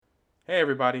Hey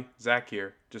everybody, Zach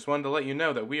here. Just wanted to let you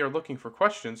know that we are looking for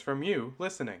questions from you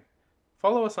listening.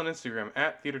 Follow us on Instagram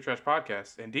at Theater Trash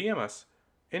Podcast and DM us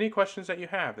any questions that you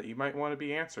have that you might want to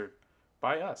be answered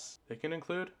by us. They can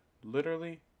include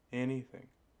literally anything.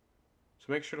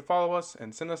 So make sure to follow us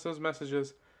and send us those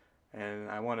messages. And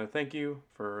I want to thank you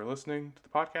for listening to the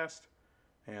podcast,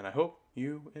 and I hope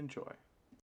you enjoy.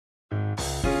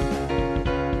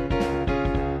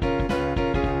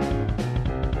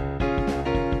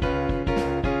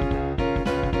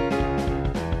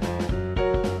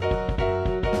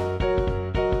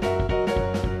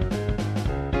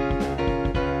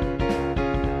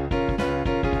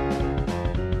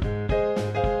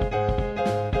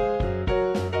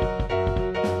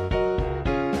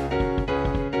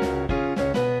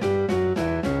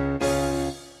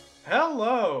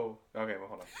 Hello. Okay, well,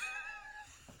 hold on.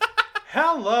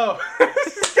 Hello. You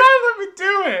gotta let me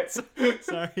do it.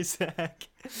 Sorry, Zach.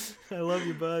 I love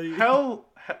you, buddy.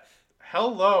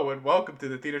 Hello, and welcome to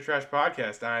the Theater Trash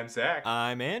Podcast. I'm Zach.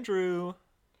 I'm Andrew.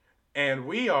 And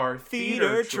we are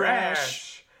Theater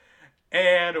Trash.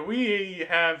 And we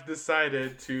have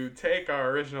decided to take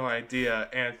our original idea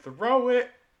and throw it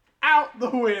out the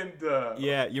window.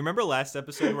 Yeah, you remember last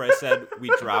episode where I said we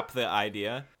dropped the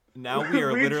idea? Now we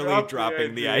are literally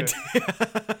dropping the idea.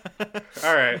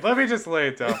 All right, let me just lay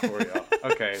it down for y'all.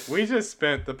 Okay, we just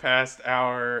spent the past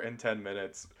hour and 10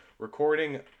 minutes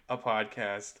recording a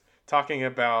podcast talking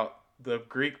about the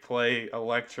Greek play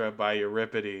Electra by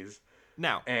Euripides.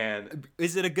 Now, and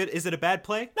is it a bad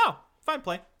play? No, fine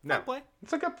play. Fine play.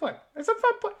 It's a good play. It's a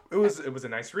fun play. It was a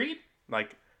nice read.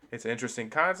 Like, it's an interesting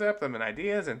concept and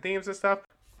ideas and themes and stuff.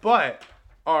 But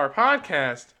our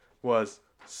podcast was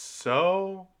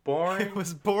so boring. It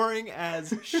was boring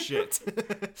as shit.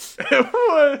 It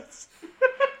was.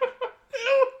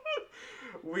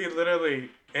 We literally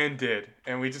ended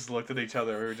and we just looked at each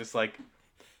other. We were just like,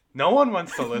 no one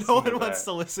wants to listen. No one wants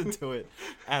to listen to it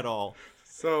at all.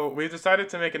 So we decided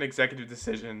to make an executive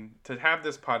decision to have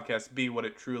this podcast be what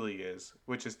it truly is,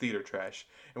 which is theater trash.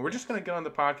 And we're just going to get on the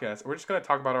podcast and we're just going to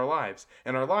talk about our lives.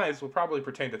 And our lives will probably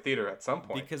pertain to theater at some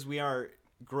point. Because we are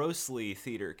grossly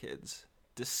theater kids.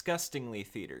 Disgustingly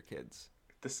theater kids.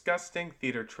 Disgusting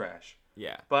theater trash.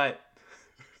 Yeah. But,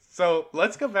 so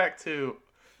let's go back to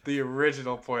the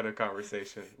original point of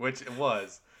conversation, which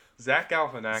was Zach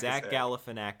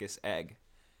Galifianakis egg.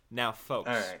 Now, folks.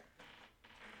 All right.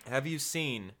 Have you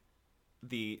seen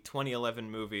the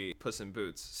 2011 movie Puss in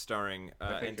Boots starring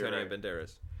Antonio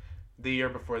Banderas? The year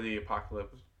before the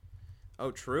apocalypse.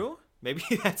 Oh, true? Maybe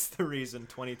that's the reason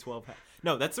 2012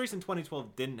 No, that's the reason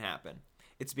 2012 didn't happen.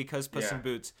 It's because Puss in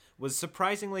Boots was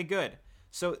surprisingly good.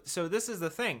 So this is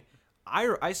the thing.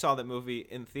 I saw that movie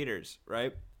in theaters,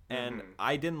 right? And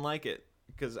I didn't like it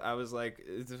because I was like,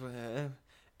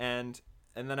 and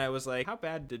then I was like, how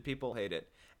bad did people hate it?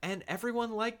 And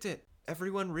everyone liked it.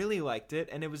 Everyone really liked it,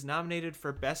 and it was nominated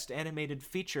for Best Animated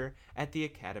Feature at the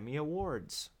Academy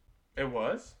Awards. It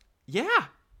was? Yeah.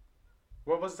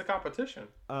 What was the competition?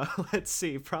 Let's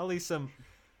see. Probably some...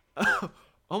 Oh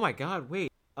my god,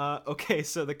 wait. Okay,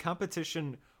 so the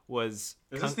competition was...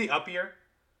 Is this the Up year?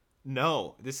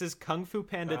 No, this is Kung Fu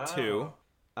Panda 2,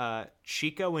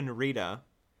 Chico and Rita,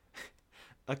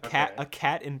 a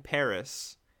cat in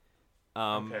Paris.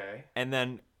 Okay. And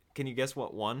then, can you guess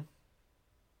what won?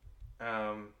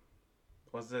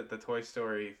 Was it the Toy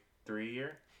Story 3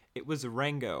 year? It was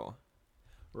Rango.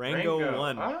 Rango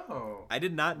won. Oh. I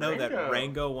did not know that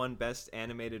Rango won Best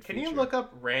Animated Feature. Can you look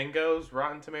up Rango's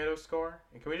Rotten Tomatoes score?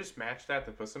 And can we just match that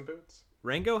to Puss in Boots?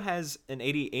 Rango has an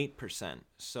 88%.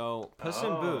 So Puss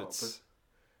in Boots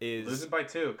is losing by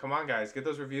 2. Come on, guys, get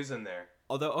those reviews in there.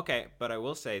 Although, okay, but I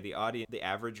will say the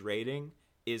average rating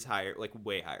is higher, like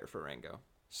way higher for Rango.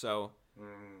 So,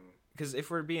 because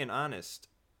if we're being honest,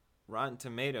 Rotten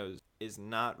Tomatoes is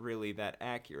not really that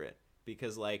accurate.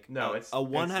 Because, like, no, a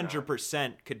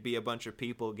 100% could be a bunch of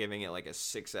people giving it, like, a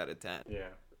 6 out of 10. Yeah.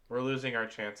 We're losing our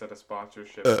chance at a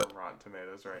sponsorship from Rotten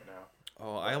Tomatoes right now.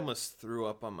 Oh, I almost threw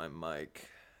up on my mic.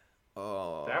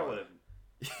 Oh. That would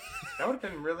have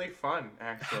been really fun,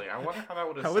 actually. I wonder how that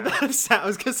would have sounded. How would that sound? I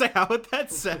was going to say, how would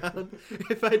that sound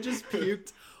if I just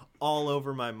puked all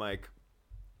over my mic?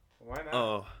 Why not?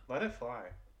 Oh. Let it fly.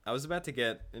 I was about to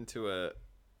get into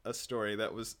a story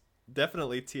that was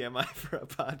definitely TMI for a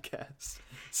podcast,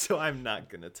 so I'm not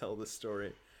going to tell the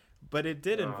story. But it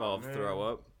did involve throw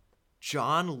up.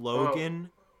 John Logan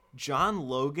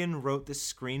wrote the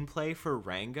screenplay for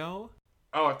Rango.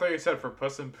 Oh, I thought you said for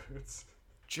Puss in Boots.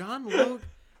 John Logan?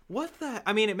 What the...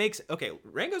 I mean, it makes... Okay,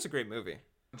 Rango's a great movie.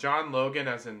 John Logan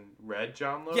as in Red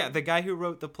John Logan? Yeah, the guy who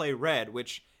wrote the play Red,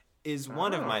 which is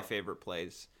one of my favorite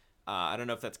plays. I don't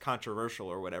know if that's controversial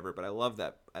or whatever, but I love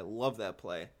that. I love that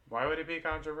play. Why would it be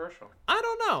controversial? I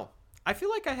don't know. I feel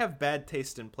like I have bad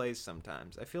taste in plays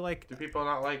sometimes. I feel like... Do people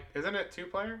not like... Isn't it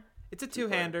two-player? It's a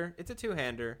two-hander. It's a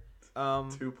two-hander.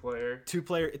 Two-player.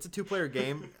 Two-player. It's a two-player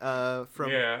game.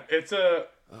 From... Yeah, it's a...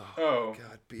 Oh,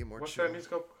 God, Be More What's Chill. that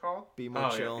musical called? Be More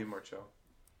Chill. Yeah, Be More Chill.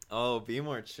 Oh, Be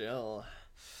More Chill.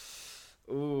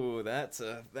 Ooh, that's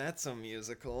a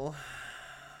musical.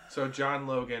 So John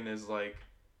Logan is like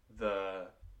the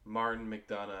Martin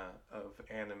McDonagh of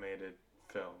animated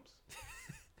films.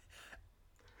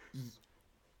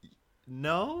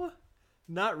 No,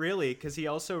 not really, because he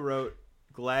also wrote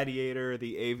Gladiator,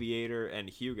 The Aviator, and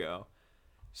Hugo.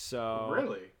 So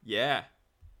really, yeah.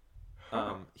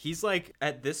 Huh. He's like,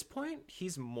 at this point,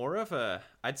 he's more of a,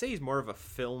 I'd say he's more of a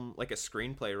film, like a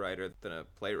screenplay writer than a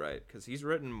playwright, because he's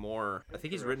written more, I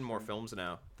think he's written more films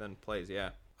now than plays,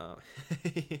 yeah.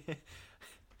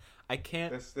 I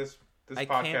can't... This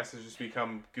podcast has just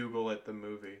become Google It the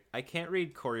movie. I can't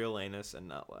read Coriolanus and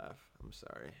not laugh. I'm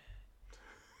sorry.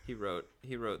 He wrote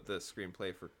the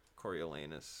screenplay for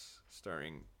Coriolanus,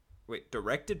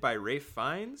 directed by Ralph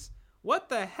Fiennes? What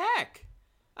the heck?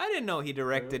 I didn't know he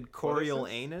directed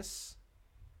Coriolanus.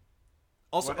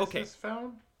 Also, what is this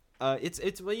film?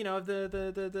 It's well, you know,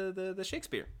 the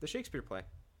Shakespeare play.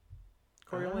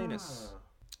 Coriolanus.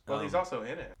 Well, he's also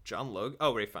in it. John Logan.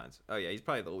 Oh, Ralph Fiennes. Oh yeah, he's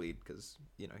probably the lead because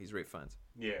you know he's Ralph Fiennes.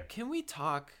 Yeah. Can we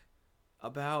talk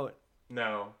about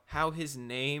how his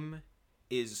name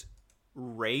is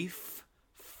Ralph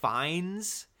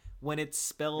Fiennes when it's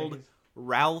spelled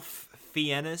Ralph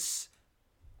Fiennes?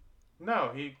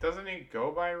 No, he doesn't. He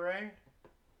go by Ray.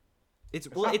 It's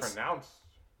pronounced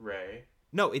Ray.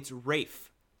 No, it's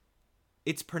Rafe.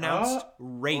 It's pronounced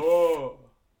Rafe. Oh.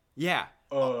 Yeah.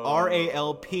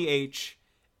 RALPH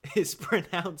is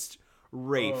pronounced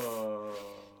Rafe.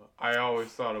 I always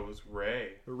thought it was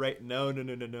Ray.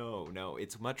 No.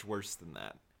 It's much worse than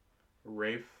that.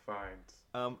 Rafe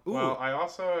Fiennes. Well, I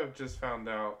also have just found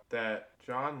out that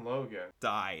John Logan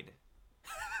died.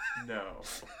 No.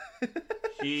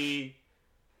 He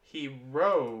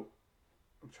wrote...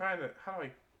 I'm trying to... How do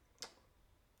I...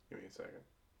 Give me a second.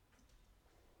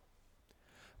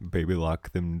 Baby,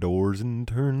 lock them doors and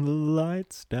turn the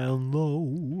lights down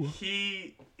low.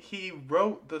 He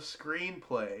wrote the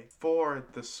screenplay for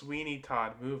the Sweeney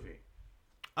Todd movie.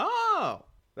 Oh,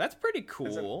 that's pretty cool.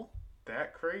 Isn't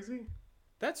that crazy?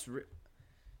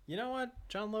 You know what,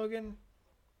 John Logan?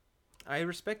 I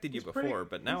respected you before,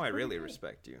 but now I really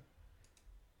respect you.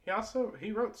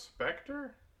 He wrote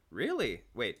Spectre? Really?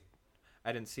 Wait.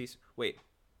 I didn't see... Wait.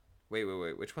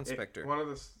 Which one's Spectre?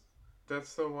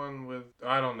 That's the one with...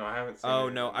 I don't know. I haven't seen it. Oh,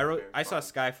 no. I saw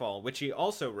Skyfall, which he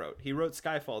also wrote. He wrote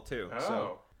Skyfall, too. Oh.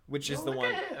 So, which is the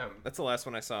one... Him. That's the last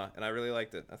one I saw, and I really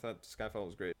liked it. I thought Skyfall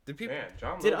was great.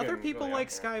 Did other people like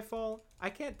Skyfall? I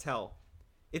can't tell.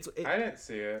 I didn't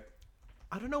see it.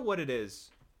 I don't know what it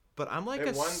is, but I'm like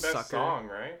a sucker. It won Best Song,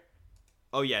 right?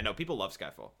 Oh, yeah, no, people love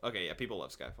Skyfall. Okay, yeah, people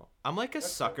love Skyfall. I'm like a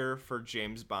sucker for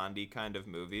James Bondy kind of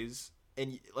movies.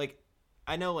 And, like,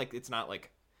 I know, like, it's not,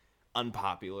 like,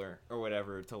 unpopular or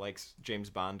whatever to like James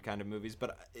Bond kind of movies,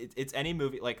 but it's any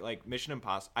movie like Mission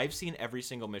Impossible. I've seen every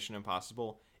single Mission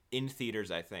Impossible in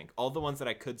theaters. I think all the ones that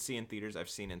I could see in theaters I've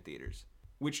seen in theaters,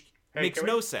 which makes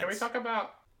no sense. Can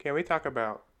we talk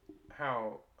about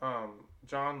how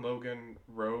John Logan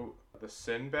wrote the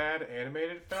Sinbad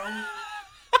animated film?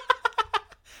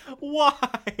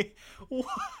 Why?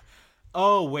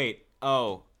 Oh wait.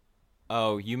 Oh,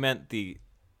 you meant the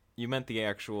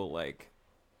actual like.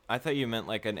 I thought you meant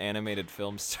like an animated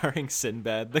film starring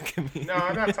Sinbad the comedian. No,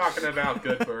 I'm not talking about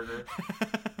Good Burger.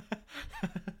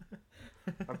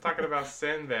 I'm talking about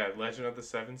Sinbad, Legend of the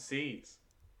Seven Seas.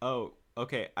 Oh,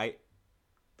 okay.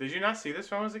 Did you not see this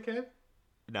film as a kid?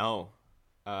 No.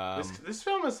 This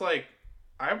film is like,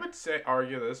 I would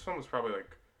argue that this film was probably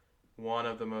like one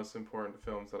of the most important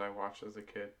films that I watched as a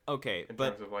kid. Okay, in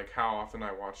terms of like how often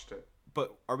I watched it.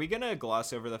 But are we gonna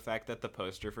gloss over the fact that the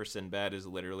poster for Sinbad is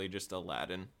literally just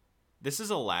Aladdin? This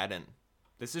is Aladdin.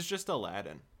 This is just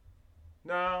Aladdin.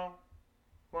 No.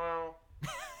 Well,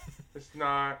 it's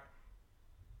not.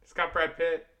 It's got Brad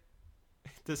Pitt.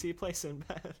 Does he play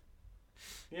Sinbad?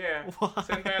 Yeah. Why?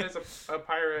 Sinbad is a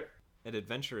pirate. An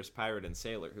adventurous pirate and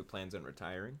sailor who plans on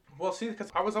retiring. Well, see,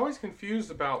 because I was always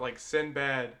confused about, like,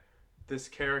 Sinbad, this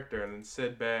character, and then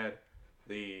Sinbad,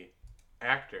 the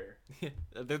actor.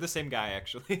 They're the same guy,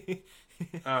 actually.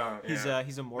 Oh, yeah.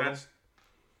 He's immortal.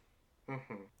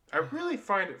 I really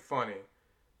find it funny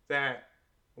that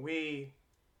we,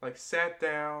 like, sat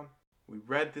down, we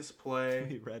read this play.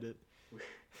 We read it.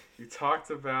 We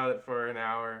talked about it for an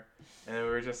hour, and then we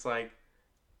were just like,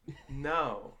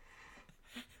 No.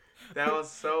 That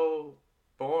was so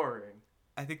boring.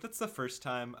 I think that's the first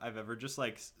time I've ever just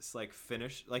like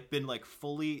finished, like been like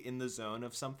fully in the zone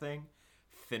of something,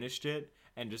 finished it,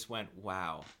 and just went,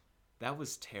 wow, that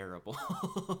was terrible.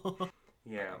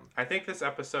 Yeah. I think this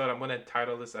episode, I'm going to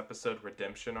title this episode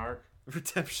Redemption Arc.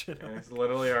 Redemption And Arc. it's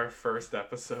literally our first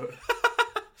episode.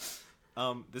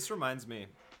 This reminds me.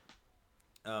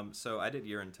 So I did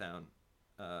Urinetown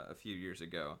a few years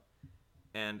ago,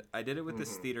 and I did it with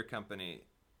this theater company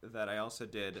that I also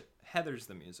did Heathers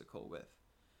the Musical with.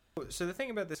 So the thing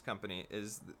about this company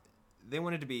is they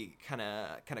wanted to be kind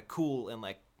of cool and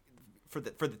like for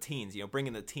the teens, you know,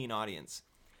 bringing the teen audience.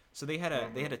 So they had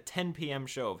a 10 p.m.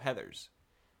 show of Heathers.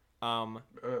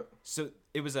 So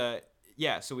it was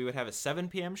so we would have a 7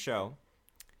 p.m. show,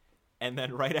 and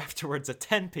then right afterwards a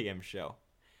 10 p.m. show.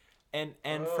 And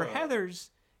for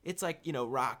Heathers, it's like, you know,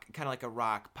 rock, kind of like a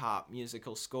rock pop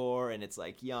musical score, and it's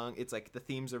like young. It's like the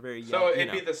themes are very young. So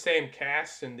it'd be the same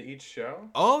cast in each show?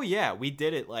 Oh yeah, we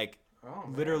did it like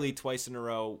literally twice in a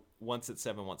row. Once at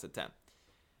 7, once at 10.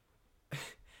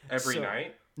 Every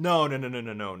night? No.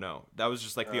 That was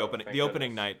just like the opening. The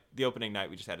opening night. The opening night,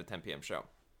 we just had a 10 p.m. show.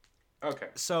 Okay.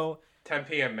 So 10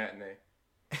 p.m. matinee.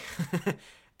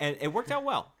 And it worked out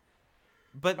well.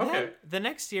 But then the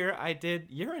next year I did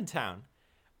Urinetown,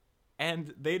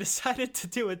 and they decided to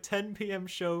do a 10 p.m.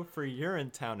 show for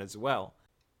Urinetown as well.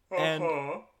 And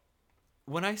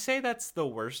when I say that's the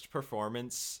worst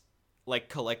performance, like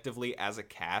collectively as a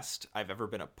cast, I've ever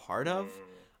been a part of,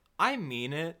 I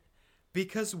mean it,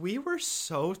 because we were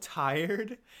so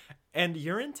tired. And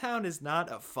Urinetown is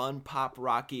not a fun pop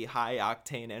rocky high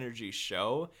octane energy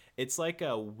show. It's like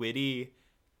a witty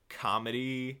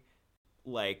comedy,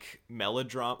 like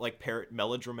melodramatic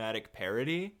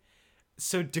parody.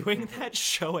 So doing that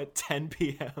show at 10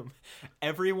 p.m.,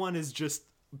 everyone is just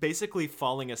basically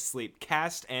falling asleep,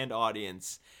 cast and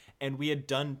audience. And we had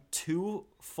done 2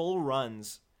 full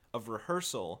runs of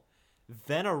rehearsal,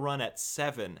 then a run at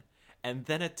 7, and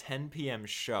then a 10 p.m.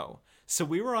 show. So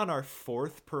we were on our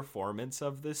 4th performance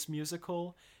of this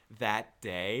musical that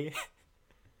day.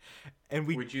 And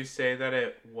Would you say that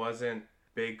it wasn't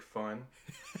big fun?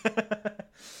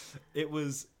 It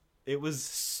was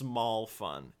small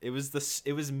fun. It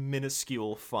was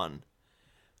minuscule fun.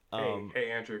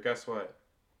 Hey Andrew, guess what?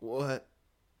 What?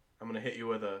 I'm gonna hit you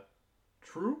with a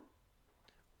true.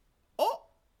 Oh,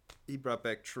 he brought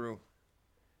back true.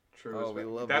 True. We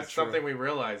love that's something we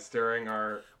realized during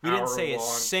our. We didn't say a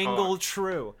single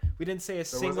true. We didn't say a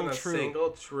single true. true. There wasn't a single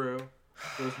true.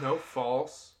 There was no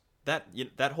false.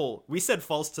 We said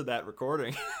false to that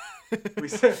recording.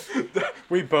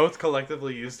 We both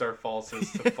collectively used our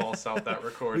falses to false out that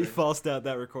recording. We falsed out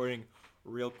that recording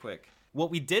real quick.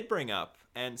 What we did bring up,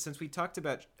 and since we talked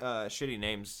about shitty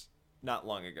names not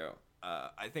long ago,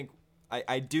 I think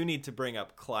I do need to bring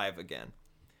up Clive again.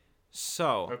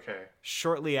 So,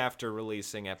 shortly after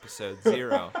releasing episode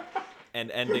 0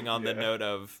 and ending on the note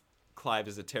of Clive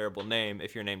is a terrible name,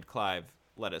 if you're named Clive,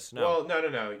 let us know. Well,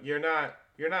 no. You're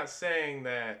not saying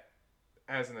that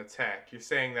as an attack. You're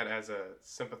saying that as a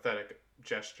sympathetic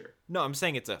gesture. No, I'm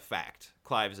saying it's a fact.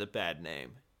 Clive is a bad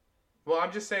name. Well,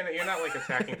 I'm just saying that you're not like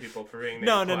attacking people for being named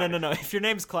Clive. No. No. If your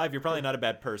name's Clive, you're probably not a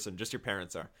bad person. Just your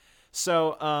parents are.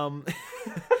 So,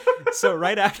 so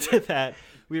right after that,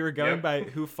 we were going by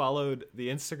who followed the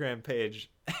Instagram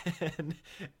page,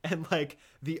 and like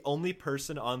the only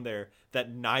person on there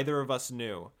that neither of us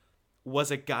knew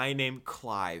was a guy named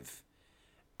Clive.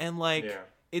 And like,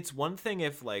 it's one thing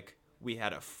if like we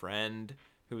had a friend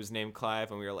who was named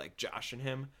Clive and we were like joshing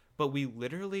him, but we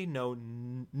literally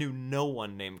knew no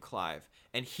one named Clive,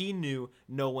 and he knew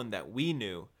no one that we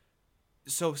knew.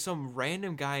 So some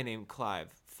random guy named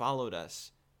Clive followed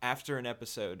us after an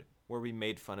episode where we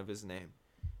made fun of his name.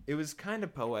 It was kind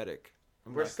of poetic.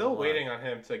 We're still waiting on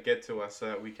him to get to us so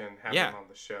that we can have him on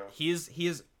the show. He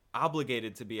is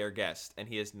obligated to be our guest, and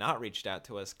he has not reached out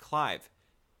to us. Clive,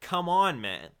 come on,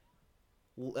 man.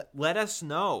 Let us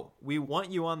know. We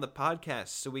want you on the podcast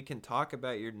so we can talk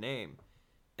about your name,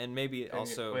 and maybe and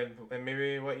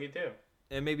maybe what you do,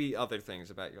 and maybe other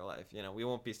things about your life. You know, we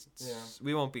won't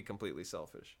be completely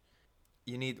selfish.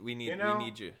 We need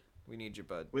you. We need you,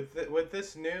 bud. With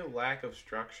this new lack of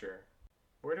structure,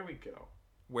 where do we go?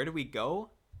 Where do we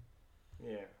go?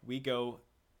 Yeah. We go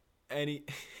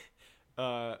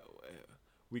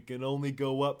we can only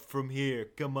go up from here.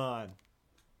 Come on.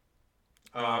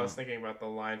 I was thinking about the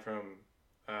line from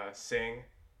Sing,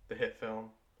 the hit film.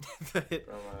 the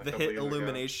hit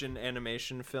Illumination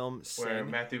animation film Sing. Where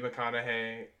Matthew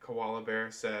McConaughey, Koala Bear,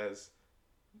 says,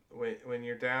 when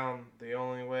you're down, the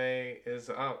only way is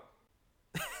up.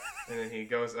 And then he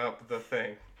goes up the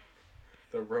thing,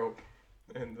 the rope,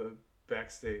 in the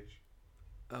backstage.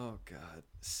 Oh God,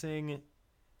 Sing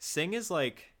is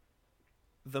like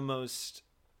the most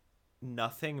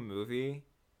nothing movie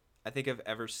I think I've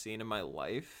ever seen in my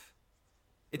life.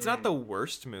 It's not the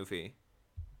worst movie,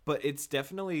 but it's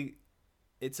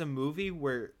a movie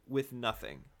where with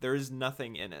nothing. There is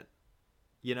nothing in it.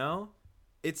 You know?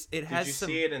 It has. Did you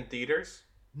see it in theaters?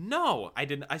 No, I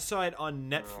didn't. I saw it on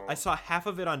Netflix. I saw half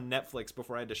of it on Netflix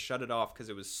before I had to shut it off because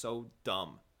it was so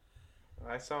dumb.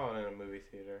 I saw it in a movie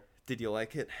theater. Did you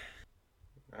like it?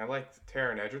 I liked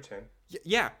Taron Egerton.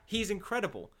 Yeah, he's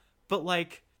incredible. But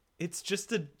like, it's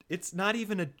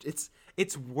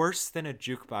worse than a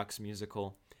jukebox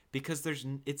musical because they're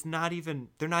not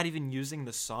even using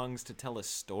the songs to tell a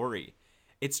story.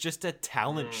 It's just a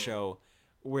talent show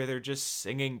where they're just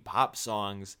singing pop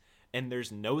songs and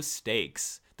there's no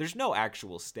stakes. There's no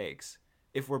actual stakes,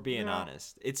 if we're being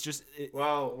honest. It's just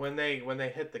well, when they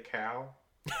hit the cow.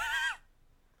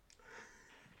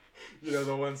 You know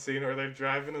the one scene where they're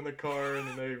driving in the car and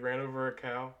then they ran over a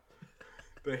cow?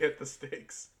 They hit the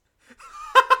stakes.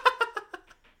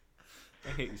 I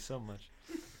hate you so much.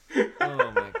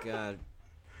 Oh my God.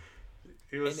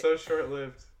 He was so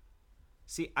short-lived.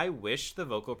 See, I wish the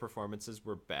vocal performances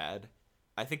were bad.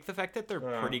 I think the fact that they're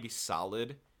pretty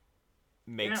solid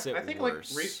makes it worse. I think like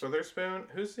Reese Witherspoon,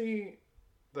 who's the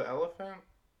elephant?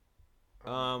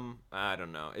 I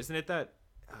don't know. Isn't it that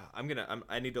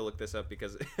I need to look this up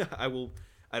because I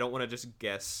don't want to just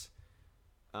guess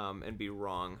and be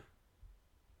wrong.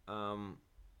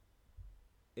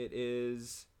 It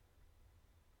is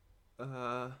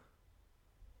what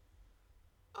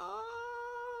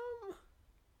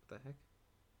the heck?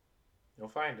 You'll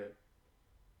find it.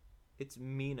 It's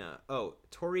Mina. Oh,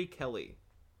 Tori Kelly.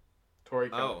 Tori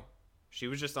Kelly. Oh, she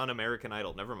was just on American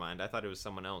Idol. Never mind. I thought it was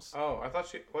someone else. Oh, I thought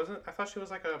she wasn't. I thought she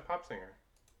was like a pop singer.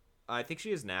 I think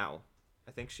she is now.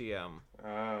 I think she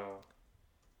Oh.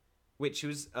 Wait, she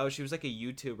was like a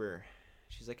YouTuber.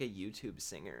 She's like a YouTube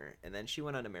singer, and then she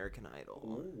went on American Idol.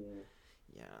 Ooh.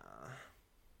 Yeah.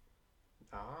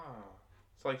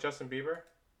 So like Justin Bieber?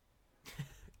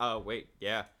 Oh, wait,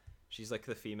 yeah. She's like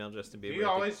the female Justin Bieber. Do you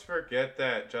always forget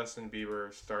that Justin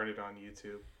Bieber started on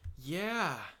YouTube?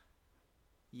 Yeah.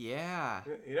 Yeah.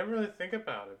 You never really think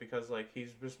about it because like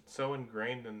he's just so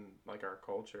ingrained in like our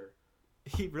culture.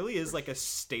 He really is like a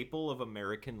staple of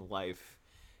American life.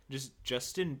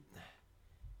 Justin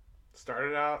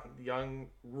started out young,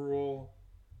 rural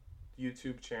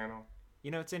YouTube channel.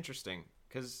 You know, it's interesting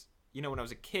because, you know, when I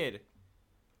was a kid,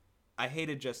 I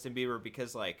hated Justin Bieber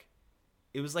because, like,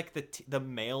 it was like the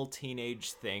male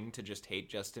teenage thing to just hate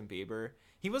Justin Bieber.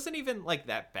 He wasn't even, like,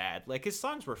 that bad. Like, his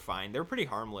songs were fine. They were pretty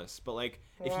harmless. But, like,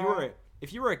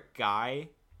 if you were a guy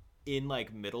in,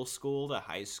 like, middle school to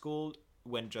high school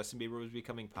when Justin Bieber was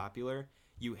becoming popular,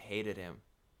 you hated him.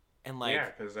 And, like... Yeah,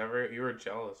 because you were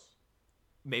jealous.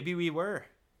 Maybe we were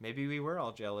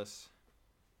all jealous.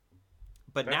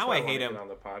 But That's now why I hate him on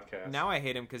the podcast. Now I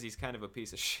hate him because he's kind of a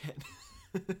piece of shit.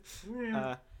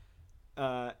 Yeah.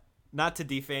 Not to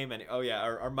defame any. Oh yeah,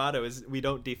 our motto is we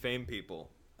don't defame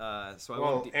people. So I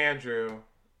won't. Andrew,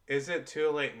 is it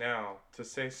too late now to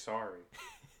say sorry?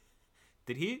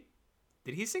 Did he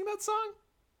sing that song?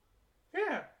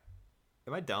 Yeah.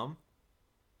 Am I dumb?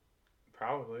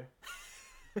 Probably.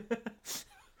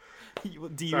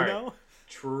 Do you know?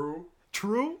 True.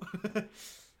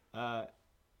 Yeah,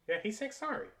 he sang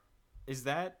sorry. Is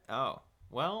that? Oh,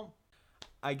 well,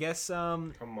 I guess.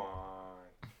 Come on.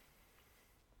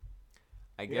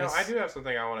 I guess. I do have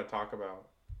something I want to talk about.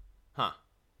 Huh.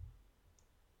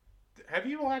 Have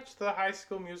you watched the High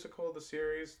School Musical, the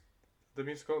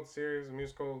musical series?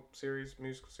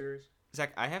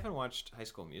 Zach, I haven't watched High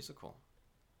School Musical.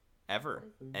 Ever.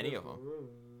 Any of them.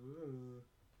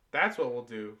 That's what we'll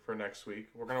do for next week.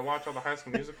 We're going to watch all the High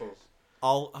School Musicals.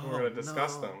 We're going to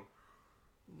discuss them.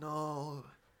 No.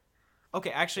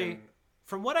 Okay, actually,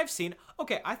 from what I've seen,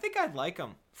 I think I'd like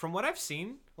them. From what I've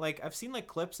seen, like, I've seen, like,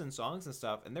 clips and songs and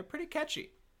stuff, and they're pretty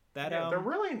catchy. They're not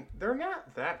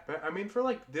that bad. I mean, for,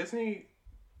 like, Disney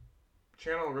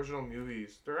Channel original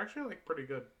movies, they're actually, like, pretty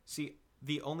good. See,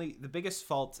 the biggest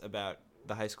fault about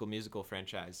the High School Musical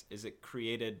franchise is it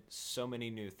created so many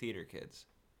new theater kids.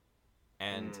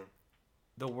 And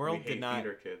the world did not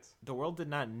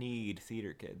need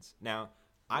theater kids. Now,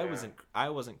 I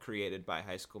wasn't created by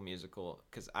High School Musical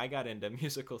because I got into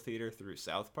musical theater through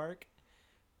South Park.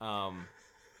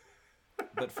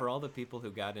 But for all the people who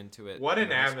got into it, what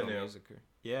an avenue!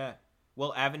 Yeah,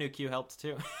 well, Avenue Q helped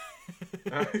too.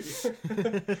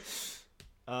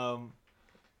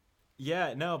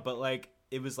 Yeah, no, but like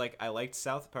it was like I liked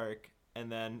South Park,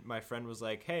 And then my friend was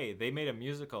like, hey, they made a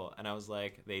musical. And I was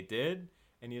like, they did?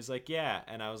 And he was like, yeah.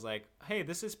 And I was like, hey,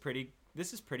 this is pretty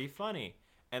funny.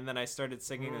 And then I started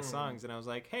singing the songs, and I was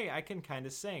like, hey, I can kind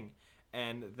of sing.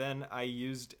 And then I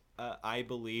used I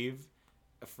Believe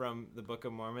from the Book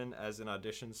of Mormon as an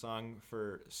audition song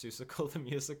for Seussical the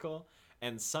Musical,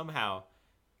 and somehow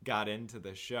got into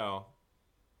the show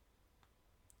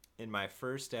in my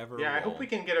first ever role. I hope we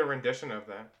can get a rendition of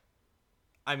that.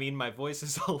 I mean, my voice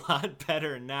is a lot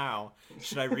better now.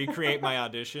 Should I recreate my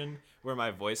audition where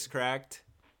my voice cracked?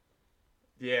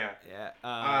 Yeah.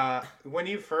 Yeah. When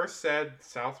you first said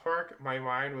South Park, my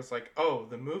mind was like, oh,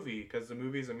 the movie, because the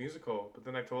movie's a musical. But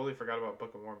then I totally forgot about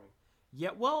Book of Mormon. Yeah,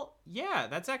 well, yeah,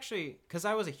 that's actually... Because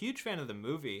I was a huge fan of the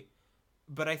movie,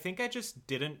 but I think I just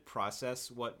didn't process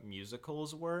what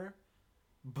musicals were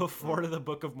before the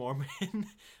Book of Mormon.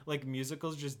 Like,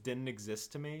 musicals just didn't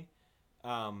exist to me.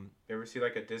 You ever see,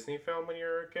 like, a Disney film when you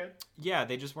were a kid? Yeah,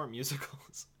 they just weren't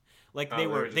musicals. Like, they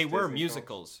were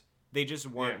musicals. Films? They just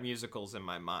weren't musicals in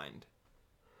my mind.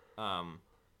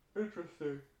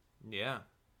 Interesting. Yeah.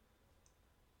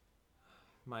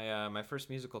 My first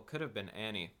musical could have been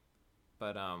Annie,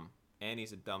 but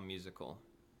Annie's a dumb musical.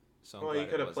 So well, you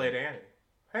could have played Annie.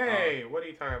 Hey, what are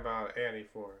you talking about Annie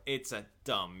for? It's a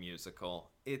dumb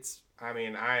musical. I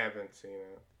mean, I haven't seen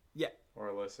it. Yeah.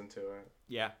 Or listened to it.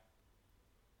 Yeah.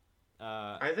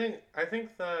 I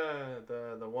think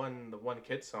the one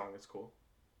kid song is cool.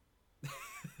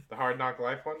 The Hard Knock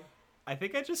Life one. I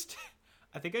think I just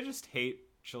hate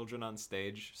children on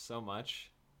stage so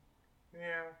much.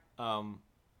 Yeah.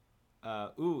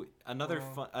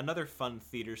 Another fun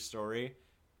theater story,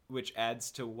 which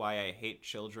adds to why I hate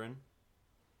children.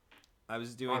 I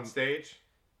was doing on stage.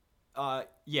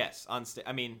 Yes, on stage.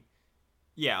 I mean,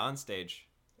 yeah, on stage.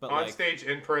 But on stage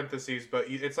in parentheses, but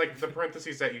it's like the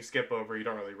parentheses that you skip over. You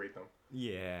don't really read them.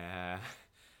 Yeah.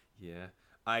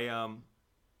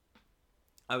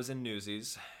 I was in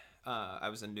Newsies. I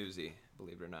was a newsie,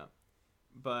 believe it or not.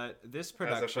 But this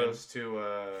production, as opposed to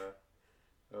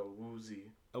a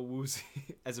woozy. A woozy,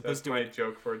 as opposed to my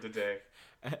joke for today.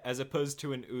 As opposed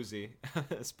to an Uzi,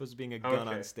 as opposed to being a gun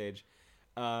on stage.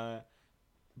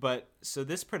 But so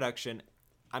this production,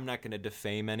 I'm not going to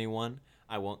defame anyone.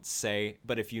 I won't say,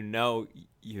 but if you know,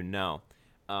 you know.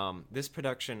 This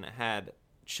production had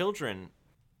children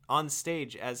on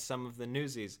stage as some of the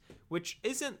newsies, which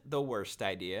isn't the worst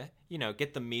idea. You know,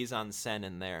 get the mise-en-scène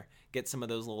in there. Get some of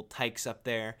those little tykes up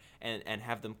there and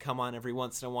have them come on every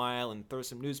once in a while and throw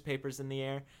some newspapers in the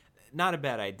air. Not a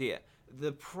bad idea.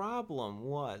 The problem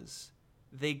was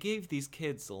they gave these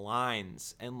kids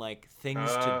lines and, like, things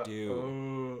to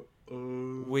do,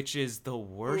 which is the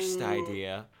worst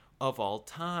idea of all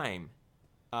time.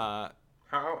 How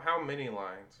many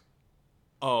lines?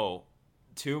 Oh,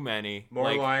 too many.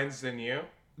 More lines than you?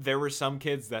 There were some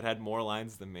kids that had more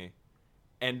lines than me.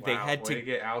 And they had to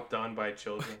get outdone by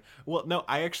children. Well, no,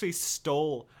 I actually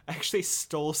stole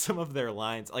some of their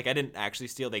lines. Like, I didn't actually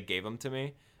steal, they gave them to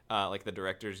me. Like, the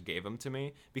directors gave them to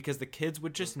me because the kids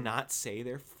would just not say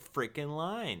their freaking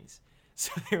lines.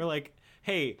 So they were like,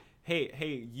 hey,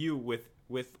 you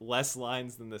with less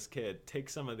lines than this kid, take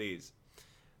some of these.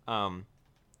 I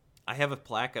have a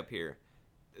plaque up here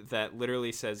that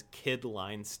literally says Kid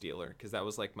Line Stealer, because that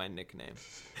was, like, my nickname.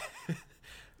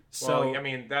 So, well, I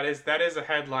mean, that is a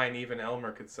headline even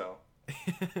Elmer could sell.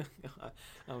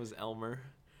 I was Elmer.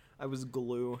 I was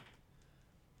glue.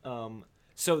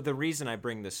 So the reason I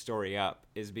bring this story up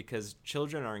is because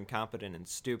children are incompetent and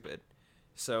stupid.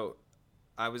 So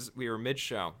we were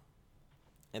mid-show,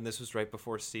 and this was right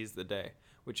before Seize the Day,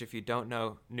 which, if you don't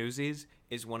know, Newsies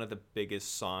is one of the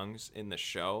biggest songs in the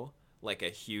show, like a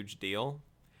huge deal.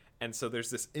 And so there's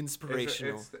this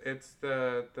inspirational... It's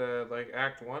the like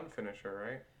Act 1 finisher,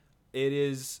 right? It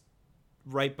is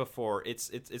right before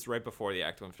it's right before the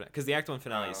Act 1 finale, because the Act 1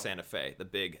 finale is Santa Fe, the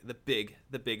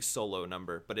big solo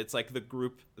number, but it's like the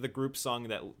group song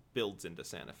that builds into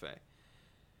Santa Fe.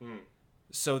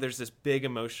 So there's this big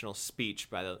emotional speech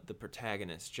by the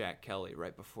protagonist, Jack Kelly,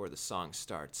 right before the song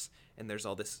starts, and there's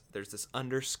this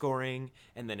underscoring,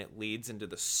 and then it leads into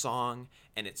the song,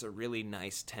 and it's a really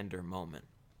nice tender moment.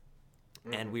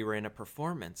 And we were in a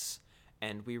performance,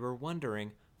 and we were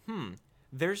wondering,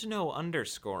 there's no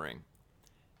underscoring.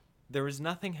 There was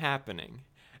nothing happening,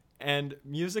 and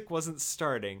music wasn't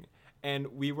starting, and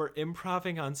we were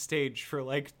improvising on stage for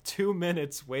like 2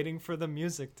 minutes waiting for the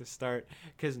music to start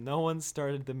because no one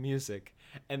started the music.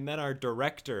 And then our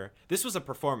director, this was a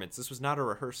performance, this was not a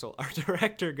rehearsal, our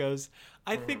director goes,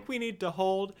 I think we need to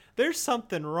hold, there's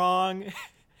something wrong.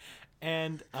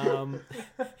 And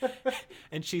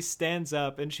and she stands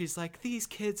up and she's like, these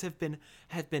kids have been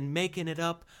making it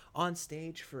up on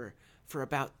stage for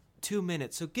about 2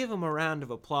 minutes, so give them a round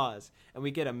of applause. And we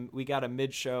got a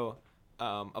mid-show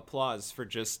applause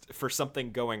for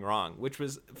something going wrong, which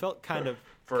felt kind of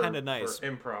nice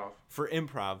for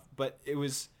improv, but it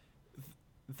was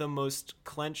the most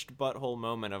clenched butthole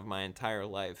moment of my entire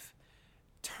life.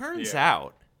 Turns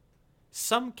out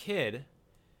some kid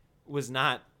was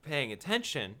not paying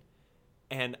attention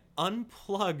and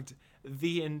unplugged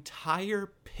the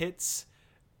entire pit's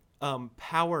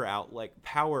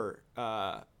power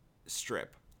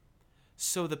strip.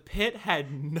 So the pit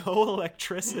had no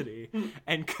electricity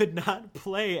and could not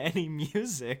play any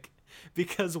music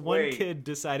because one kid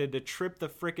decided to trip the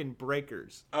frickin'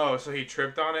 breakers. Oh, so he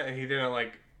tripped on it and he didn't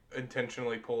like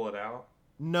intentionally pull it out?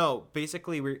 No,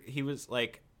 basically he was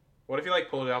like... What if he like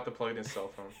pulled it out to plug in his cell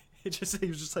phone? He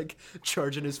was just like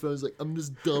charging his phone. He's like, I'm this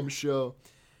dumb show.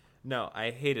 No, I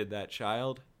hated that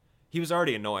child. He was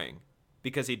already annoying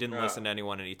because he didn't listen to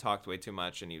anyone and he talked way too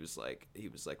much and he was like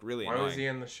really annoying. Why was he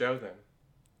in the show then?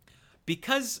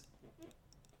 Because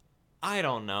I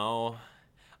don't know.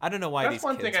 I don't know why these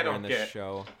kids were in this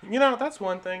show. You know, that's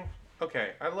one thing.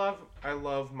 Okay, I love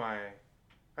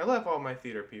all my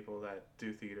theater people that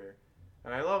do theater,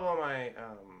 and I love all my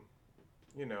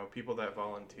people that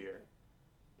volunteer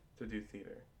to do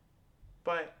theater.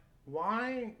 But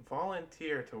why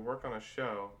volunteer to work on a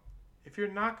show if you're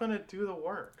not going to do the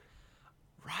work?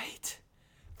 Right?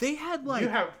 They had like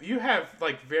you have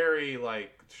like very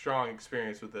like strong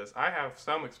experience with this. I have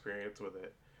some experience with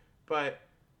it, but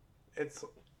it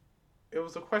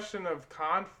was a question of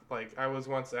like I was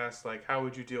once asked like, how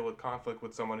would you deal with conflict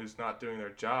with someone who's not doing their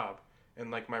job?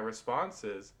 And like my response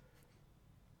is,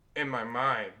 in my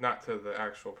mind, not to the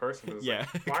actual person, is like,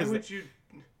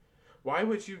 why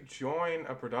would you join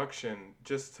a production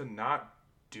just to not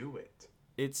do it?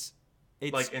 It's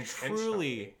like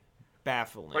truly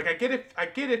baffling. Like I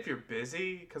get if you're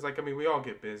busy, because like I mean we all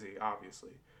get busy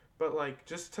obviously, but like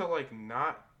just to like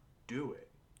not do it.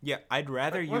 Yeah, I'd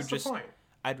rather you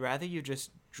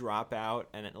just drop out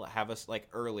and have us like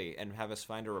early and have us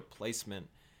find a replacement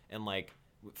and like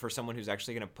for someone who's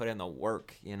actually going to put in the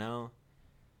work, you know?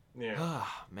 Yeah.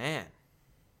 Oh, man.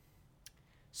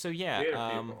 So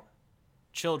yeah,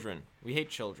 children. We hate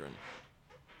children.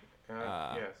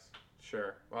 Yes,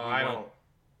 sure. Well, I don't.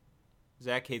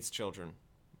 Zach hates children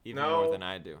even more than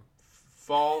I do.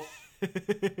 False.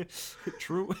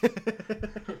 True.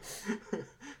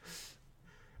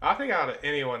 I think out of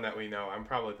anyone that we know, I'm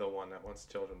probably the one that wants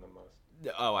children the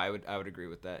most. Oh, I would agree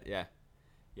with that. Yeah.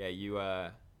 You.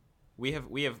 We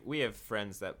have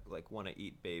friends that like want to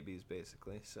eat babies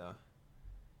basically. So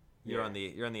you're on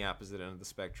the opposite end of the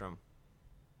spectrum.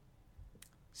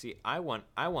 See, I want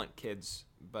kids,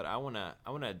 but I wanna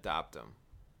adopt them.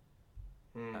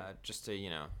 Just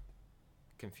to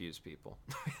confuse people.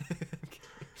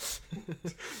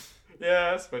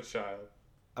 Yeah, that's my child.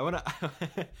 I wanna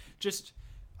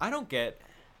I don't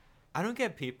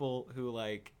get people who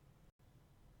like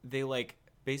they like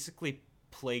basically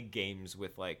play games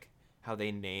with like how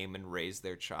they name and raise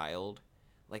their child.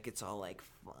 Like it's all like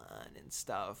fun and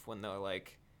stuff when they'll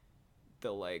like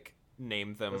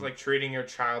name them. It's like treating your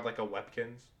child like a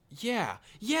Webkinz. Yeah.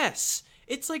 Yes.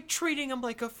 It's like treating them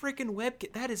like a freaking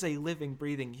Webkinz. That is a living,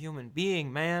 breathing human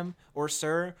being, ma'am or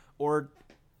sir or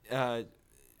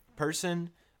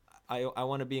person. I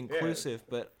want to be inclusive,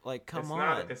 but like, come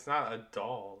on. It's not a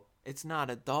doll. It's not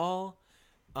a doll.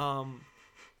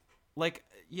 Like,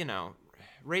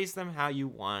 raise them how you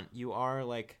want. You are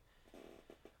like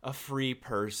a free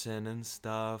person and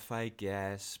stuff, I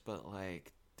guess. But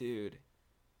like, dude,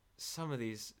 some of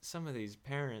these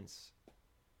parents,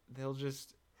 they'll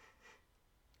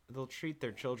treat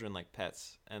their children like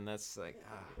pets, and that's like,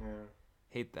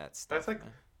 hate that stuff. That's like,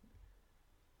 man.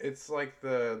 It's like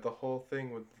the whole thing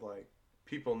with like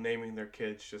people naming their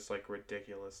kids just like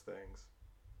ridiculous things.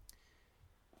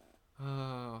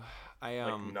 Oh,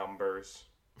 like numbers.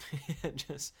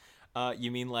 Just you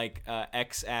mean like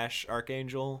X Ash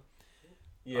Archangel?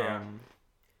 Yeah.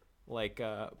 Like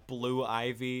Blue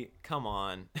Ivy. Come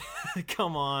on.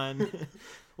 Come on.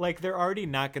 Like they're already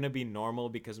not going to be normal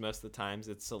because most of the times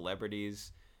it's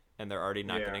celebrities and they're already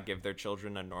not going to give their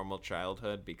children a normal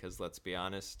childhood because let's be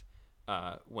honest,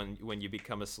 when you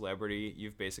become a celebrity,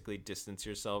 you've basically distanced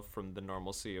yourself from the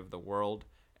normalcy of the world.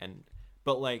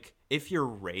 But like if you're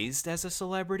raised as a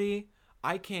celebrity,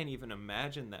 I can't even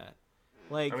imagine that.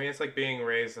 Like, I mean, it's like being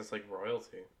raised as like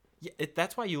royalty. Yeah,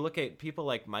 that's why you look at people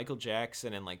like Michael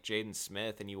Jackson and like Jaden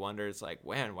Smith, and you wonder, it's like,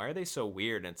 man, why are they so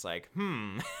weird? And it's like,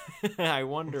 I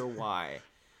wonder why.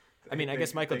 I mean, I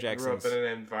guess Michael Jackson's... grew up in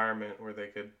an environment where they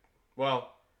could...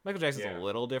 Well... Michael Jackson's a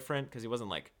little different because he wasn't,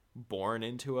 like, born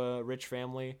into a rich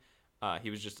family. He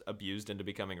was just abused into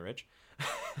becoming rich.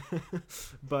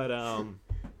 But,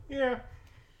 yeah.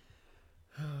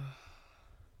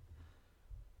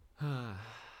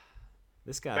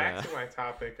 This guy... Back to my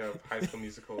topic of High School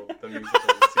Musical, the musical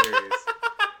series.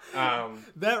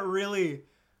 That really...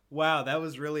 Wow, that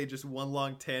was really just one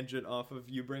long tangent off of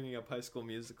you bringing up High School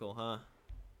Musical, huh?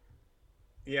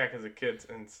 Yeah, because of kids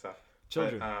and stuff.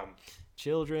 Children. But,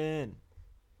 Children.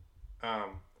 I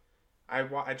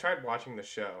tried watching the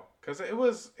show because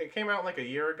it came out like a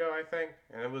year ago, I think,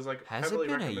 and it was like heavily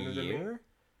recommended to me.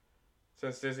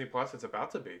 Since Disney Plus, it's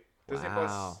about to be. Disney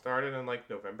Plus started in like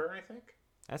November, I think.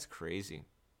 That's crazy.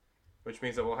 Which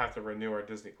means that we'll have to renew our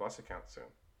Disney Plus account soon.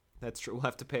 That's true. We'll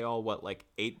have to pay all like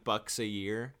 $8 a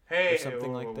year or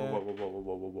something like that.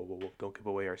 Whoa! Don't give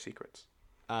away our secrets.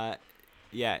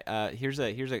 Here's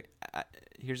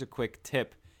a quick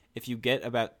tip. If you get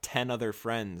about 10 other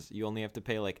friends, you only have to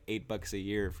pay like $8 a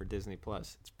year for Disney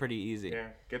Plus. It's pretty easy. Yeah,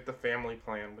 get the family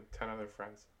plan with 10 other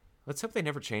friends. Let's hope they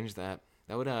never change that.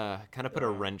 That would kind of put a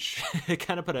wrench. It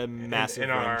kind of put a massive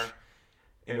wrench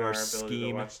in our ability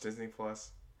to watch Disney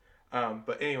Plus.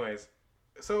 But anyways,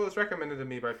 so it was recommended to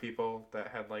me by people that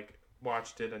had like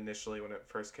watched it initially when it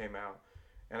first came out,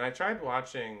 and I tried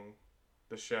watching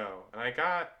the show, and I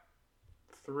got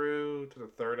through to the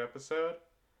 3rd episode,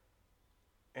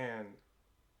 and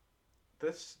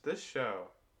this show,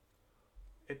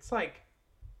 it's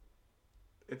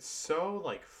so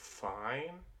like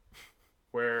fine,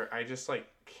 where I just like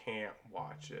can't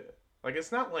watch it. Like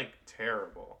it's not like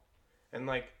terrible, and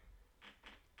like.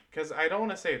 Because I don't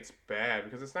want to say it's bad,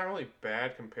 because it's not really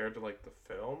bad compared to, like, the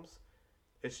films.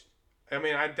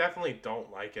 I definitely don't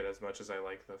like it as much as I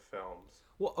like the films.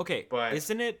 Well, okay, but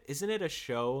isn't it a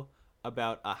show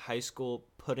about a high school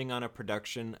putting on a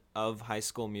production of High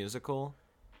School Musical?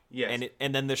 Yes.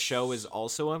 And then the show is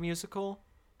also a musical?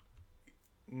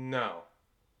 No.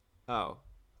 Oh,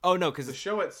 no, because... The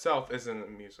show itself isn't a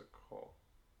musical.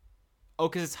 Oh,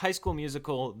 because it's High School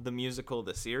Musical,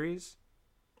 the series?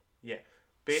 Yeah.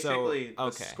 Basically, the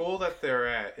school that they're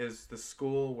at is the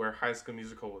school where High School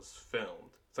Musical was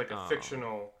filmed. It's like a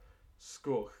fictional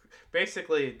school.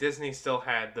 Basically, Disney still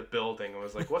had the building and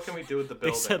was like, what can we do with the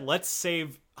building? They said, let's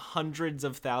save hundreds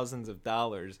of thousands of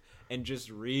dollars and just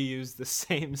reuse the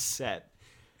same set.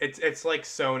 It's like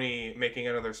Sony making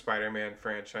another Spider-Man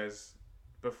franchise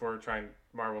before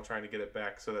Marvel trying to get it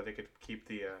back so that they could keep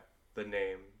the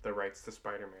name, the rights to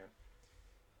Spider-Man.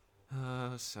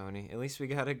 Oh, Sony. At least we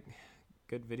got a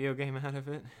good video game out of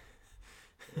it.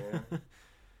 Yeah.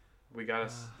 We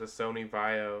got the Sony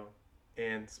Vio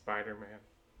and Spider-Man.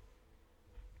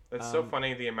 It's so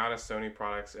funny the amount of Sony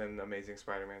products in the Amazing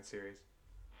Spider-Man series.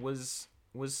 Was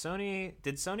Sony...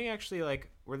 Did Sony actually, like...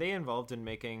 Were they involved in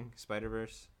making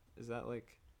Spider-Verse? Is that, like...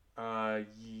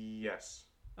 Yes.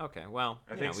 Okay, well...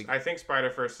 I think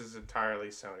Spider-Verse is entirely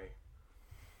Sony.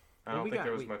 I don't think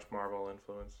there was much Marvel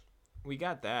influence. We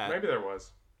got that. Maybe there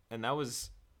was. And that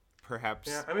was... Perhaps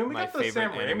we my got the favorite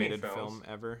Sam Raimi animated films. film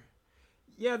ever.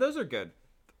 Yeah, those are good.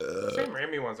 The Sam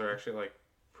Raimi ones are actually like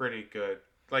pretty good.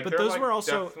 Like, but those were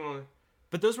also, definitely...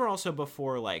 but those were also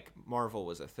before like Marvel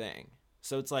was a thing.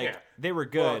 So it's like they were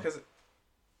good,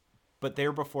 but they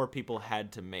were before people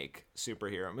had to make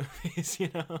superhero movies. You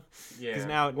know? Yeah. Because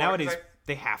nowadays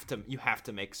you have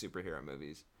to make superhero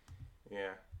movies.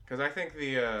 Yeah, because I think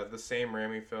the Sam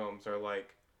Raimi films are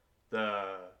like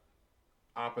the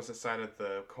opposite side of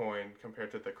the coin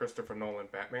compared to the Christopher Nolan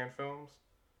Batman films.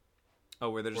 Oh,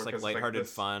 where they're just like lighthearted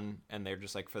fun, and they're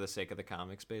just like for the sake of the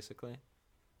comics, basically.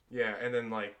 Yeah, and then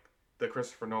like the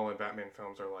Christopher Nolan Batman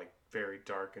films are like very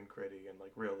dark and gritty and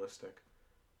like realistic.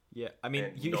 Yeah, I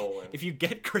mean, if you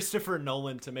get Christopher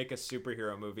Nolan to make a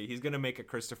superhero movie, he's gonna make a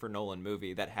Christopher Nolan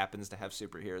movie that happens to have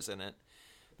superheroes in it.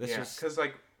 Because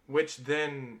like which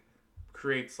then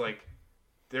creates like.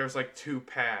 There's like two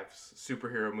paths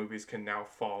superhero movies can now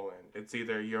fall in. It's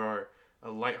either you're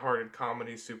a lighthearted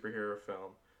comedy superhero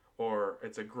film, or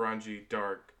it's a grungy,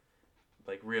 dark,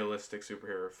 like realistic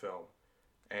superhero film.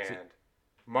 And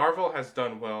Marvel has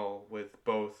done well with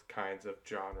both kinds of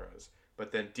genres,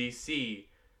 but then DC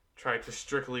tried to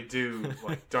strictly do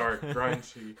like dark,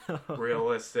 grungy,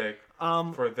 realistic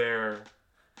for their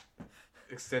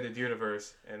extended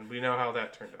universe, and we know how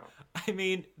that turned out. I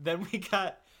mean, then we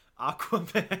got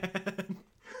Aquaman.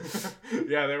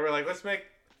 Yeah, they were like, let's make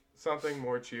something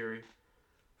more cheery.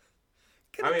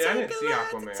 I didn't see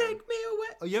Aquaman. Take me away.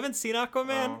 Oh, you haven't seen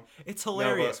Aquaman? It's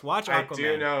hilarious. Watch Aquaman. I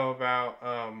do know about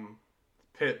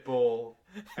Pitbull,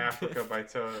 Africa by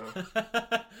Toto.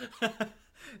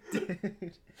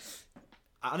 Dude.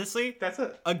 Honestly, That's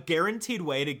a guaranteed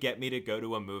way to get me to go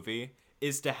to a movie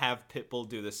is to have Pitbull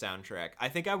do the soundtrack. I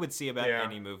think I would see about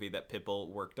any movie that Pitbull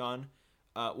worked on.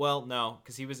 Well, no,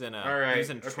 because he was in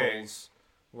Trolls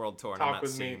World Tour. And I'm not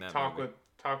seeing that movie.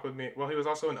 Talk with me. Well, he was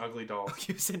also in Ugly Dolls.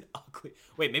 He was in Ugly.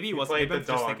 Wait, maybe he wasn't. Maybe I'm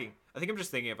just thinking. I think I'm just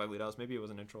thinking of Ugly Dolls. Maybe he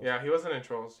wasn't in Trolls. Yeah, he wasn't in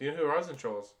Trolls. You know who was in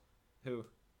Trolls? Who?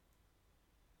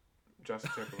 Justin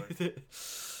Timberlake.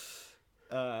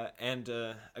 And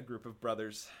a group of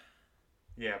brothers.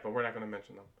 Yeah, but we're not going to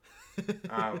mention them.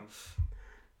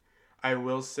 I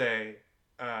will say,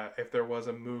 if there was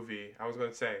a movie, I was going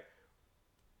to say,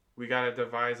 we got to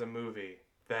devise a movie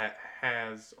that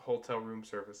has hotel room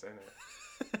service in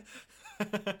it.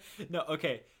 No,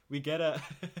 okay. We get a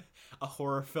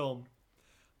horror film.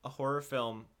 A horror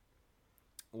film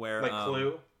where... Like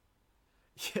Clue?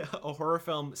 Yeah, a horror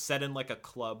film set in like a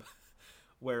club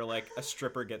where like a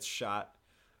stripper gets shot.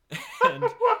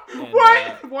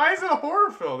 Why is it a horror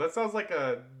film? That sounds like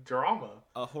a drama.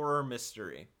 A horror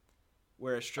mystery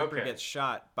where a stripper gets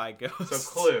shot by ghosts.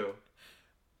 So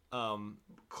Clue.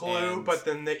 Clue, but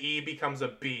then the E becomes a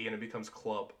B and it becomes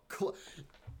Club.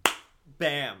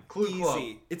 Bam. Clue Easy.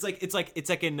 Club. It's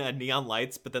like in Neon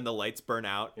Lights, but then the lights burn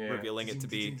out, revealing it to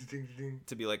be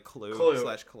like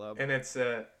Clue/Club. And it's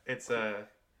a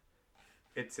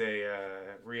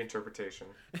reinterpretation.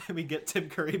 We get Tim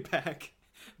Curry back,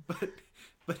 but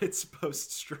it's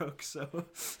post-stroke, so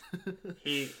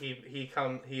he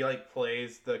like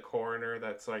plays the coroner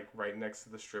that's like right next to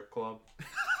the strip club.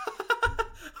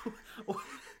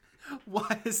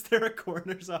 Why is there a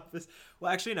coroner's office?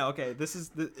 Well, actually, no. Okay,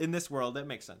 in this world, that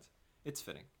makes sense. It's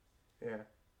fitting. Yeah.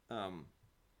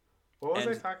 What was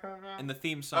I talking about? And the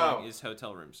theme song is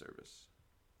Hotel Room Service.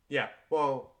 Yeah.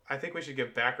 Well, I think we should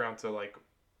give background to like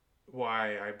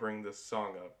why I bring this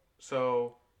song up.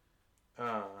 So,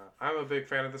 I'm a big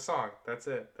fan of the song. That's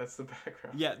it. That's the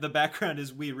background. Yeah, the background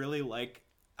is we really like.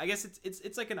 I guess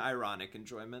it's like an ironic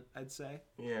enjoyment, I'd say.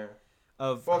 Yeah.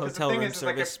 Of Hotel Room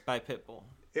Service by Pitbull.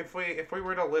 If we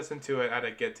were to listen to it at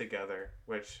a get together,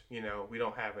 which we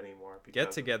don't have anymore.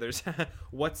 Get-togethers,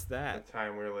 what's that? The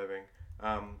time we're living.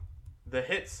 The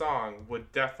hit song would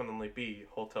definitely be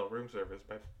 "Hotel Room Service"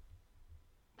 by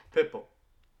Pitbull,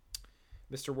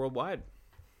 Mr. Worldwide,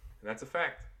 and that's a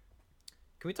fact.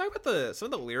 Can we talk about some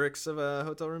of the lyrics of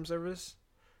Hotel Room Service?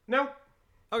 No.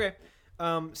 Okay.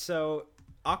 So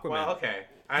Aquaman. Well, okay.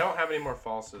 I don't have any more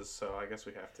falses, so I guess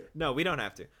we have to. No, we don't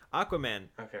have to. Aquaman.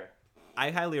 Okay.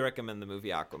 I highly recommend the movie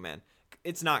Aquaman.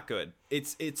 It's not good.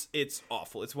 It's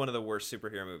awful. It's one of the worst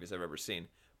superhero movies I've ever seen.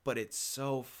 But it's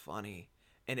so funny.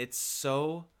 And it's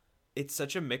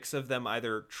such a mix of them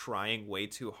either trying way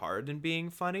too hard and being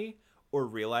funny or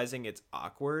realizing it's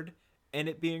awkward and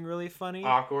it being really funny.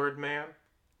 Awkward man.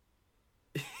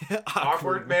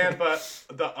 Awkward man, but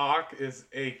the awk is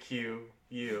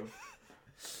AQU.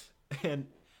 And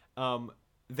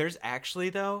there's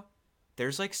actually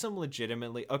there's like some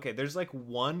legitimately there's like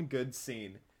one good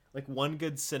scene, like one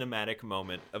good cinematic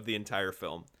moment of the entire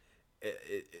film.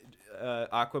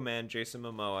 Aquaman, Jason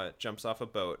Momoa, jumps off a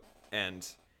boat and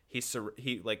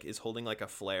he like is holding like a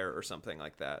flare or something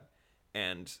like that,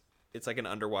 and it's like an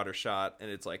underwater shot,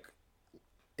 and it's like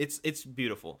it's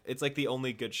beautiful. It's like the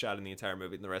only good shot in the entire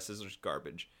movie, and the rest is just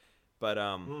garbage. But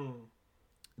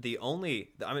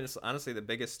it's honestly the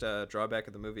biggest drawback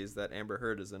of the movie is that Amber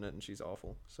Heard is in it and she's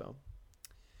awful. So,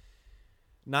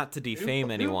 not to defame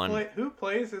anyone. Who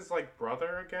plays his like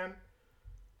brother again?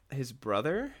 His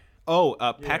brother? Oh,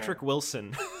 Patrick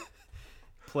Wilson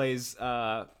plays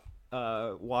Waterboy.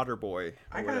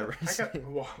 I got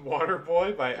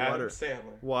Waterboy by Adam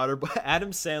Sandler.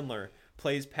 Adam Sandler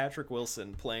plays Patrick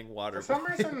Wilson playing Waterboy. For some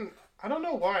reason, I don't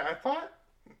know why. I thought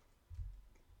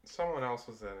someone else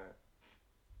was in it.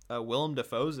 Willem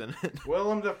Dafoe's in it.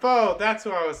 Willem Dafoe, that's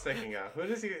who I was thinking of. Who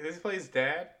does he play his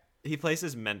dad? He plays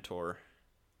his mentor.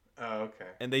 Oh, okay.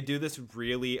 And they do this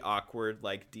really awkward,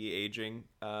 like, de-aging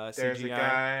CGI. There's a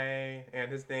guy, and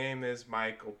his name is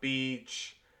Michael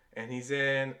Beach, and he's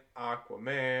in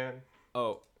Aquaman.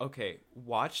 Oh, okay.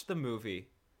 Watch the movie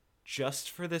just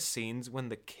for the scenes when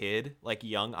the kid, like,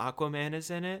 young Aquaman is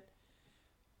in it.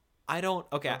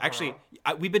 Actually,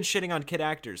 we've been shitting on kid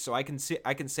actors, so I can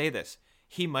say this.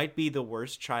 He might be the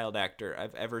worst child actor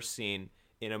I've ever seen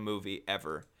in a movie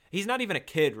ever. He's not even a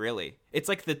kid, really. It's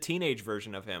like the teenage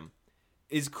version of him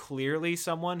is clearly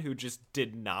someone who just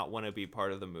did not want to be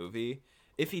part of the movie.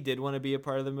 If he did want to be a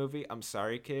part of the movie, I'm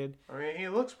sorry, kid. I mean, he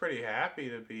looks pretty happy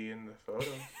to be in the photo.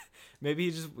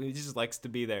 Maybe he just likes to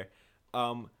be there.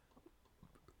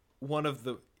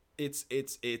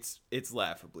 It's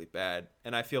laughably bad,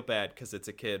 and I feel bad because it's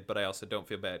a kid, but I also don't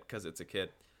feel bad because it's a kid.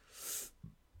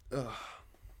 Ugh.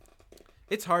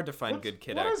 It's hard to find good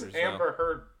kid actors. What is Amber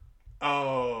Heard?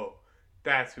 Oh,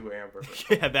 that's who Amber Heard.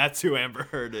 Yeah, that's who Amber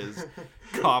Heard is.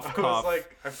 Cough, cough.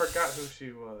 I forgot who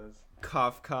she was.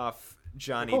 Cough, cough.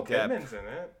 Johnny Nicole Depp. Kidman's in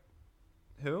it.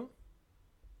 Who?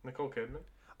 Nicole Kidman.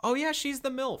 Oh yeah, she's the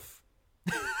MILF.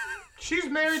 She's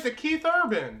married to Keith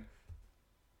Urban.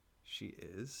 She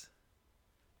is.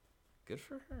 Good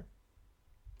for her.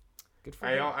 Good for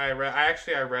her. I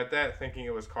read that thinking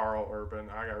it was Carl Urban.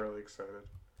 I got really excited.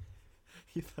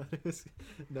 You thought it was?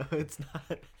 No, it's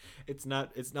not. It's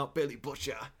not. It's not Billy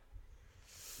Butcher.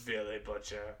 Billy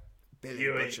Butcher. Billy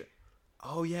Butcher.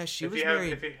 Oh yeah, she was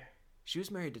married. She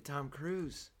was married to Tom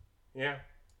Cruise. Yeah.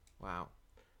 Wow.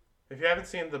 If you haven't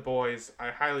seen The Boys, I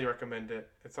highly recommend it.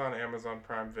 It's on Amazon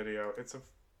Prime Video. It's a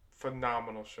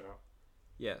phenomenal show.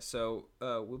 Yeah, so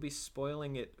we'll be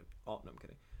spoiling it. Oh, no, I'm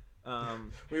kidding.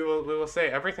 We will say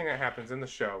everything that happens in the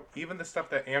show, even the stuff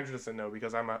that Andrew doesn't know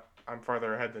because I'm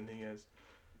farther ahead than he is.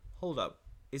 Hold up.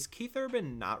 Is Keith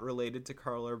Urban not related to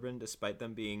Carl Urban despite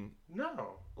them being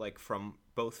like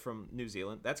both from New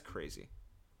Zealand? That's crazy.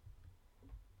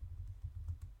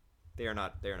 They are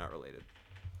not related.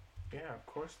 Yeah, of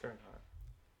course they're not.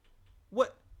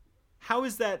 What? How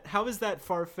is that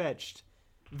far-fetched?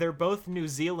 They're both New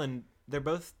Zealand. They're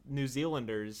both New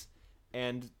Zealanders,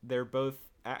 and they're both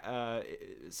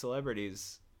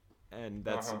celebrities, and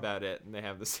that's about it. And they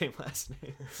have the same last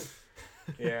name.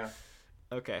 Yeah.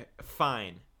 Okay.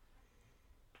 Fine.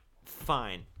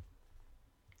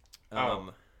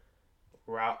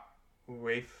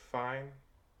 Rafe Fine.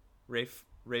 Rafe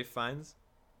Fiennes.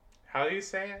 How do you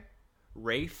say it?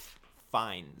 Rafe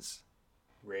Fiennes.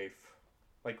 Rafe,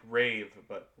 like rave,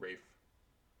 but Rafe.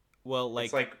 Well,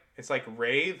 it's like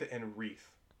rave and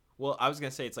reef. Well, I was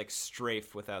gonna say it's like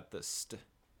strafe without the st.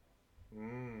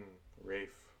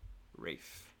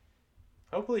 Rafe.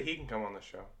 Hopefully he can come on the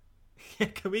show.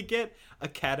 Can we get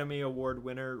Academy Award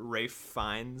winner Rafe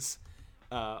Fiennes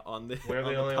on the? We're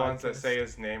the only ones that say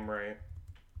his name right.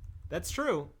 That's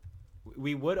true.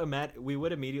 We would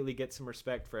immediately get some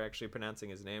respect for actually pronouncing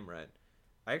his name right.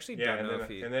 I actually don't know if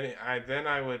he. And then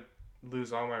I would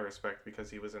lose all my respect because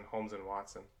he was in Holmes and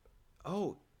Watson.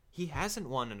 Oh, he hasn't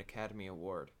won an Academy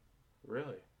Award.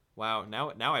 Really? Wow.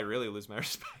 Now I really lose my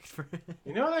respect for him.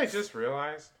 You know what I just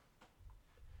realized?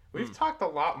 We've talked a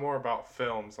lot more about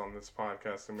films on this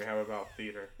podcast than we have about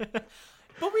theater.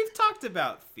 But we've talked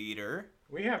about theater.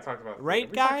 We have talked about theater.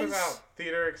 Right, guys? We've talked about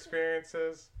theater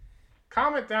experiences.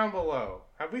 Comment down below.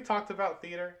 Have we talked about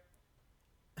theater?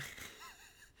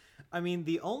 I mean,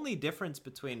 the only difference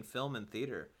between film and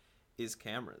theater is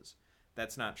cameras.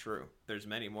 That's not true. There's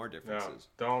many more differences.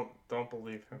 No, don't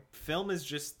believe him. Film is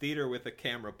just theater with a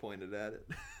camera pointed at it.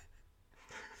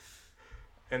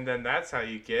 And then that's how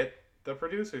you get the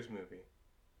producer's movie.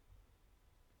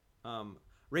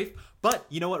 But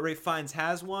you know what Rafe Fiennes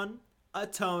has won? A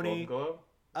Tony. Golden Globe?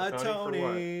 A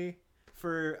Tony.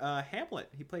 For Hamlet.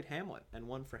 He played Hamlet and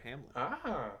won for Hamlet.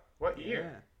 Ah, what year?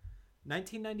 Yeah.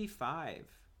 1995.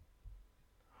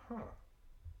 Huh.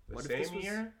 The same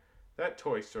year that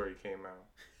Toy Story came out.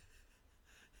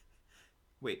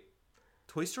 Wait.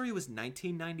 Toy Story was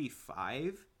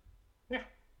 1995? Yeah.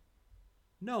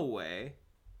 No way.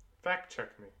 Fact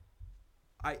check me.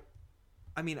 I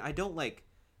mean, I don't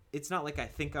it's not like I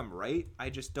think I'm right. I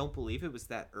just don't believe it was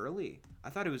that early. I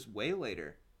thought it was way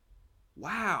later.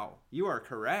 Wow, you are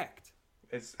correct.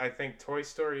 I think Toy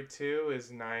Story 2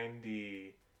 is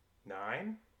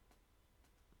 99?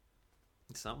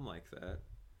 Something like that.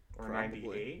 Or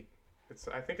 98?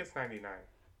 I think it's 99.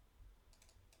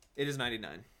 It is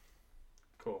 99.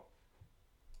 Cool.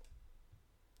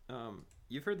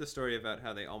 You've heard the story about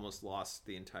how they almost lost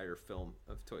the entire film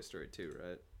of Toy Story 2,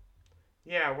 right?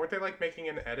 Yeah, weren't they making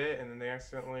an edit and then they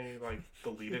accidentally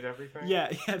deleted everything?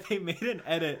 Yeah, they made an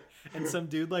edit and some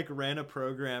dude ran a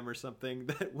program or something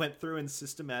that went through and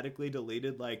systematically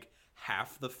deleted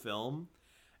half the film,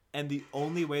 and the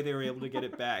only way they were able to get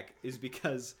it back is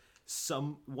because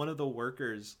one of the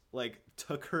workers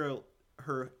took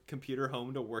her computer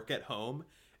home to work at home,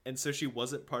 and so she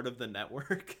wasn't part of the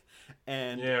network,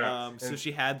 and so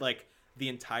she had the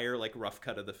entire rough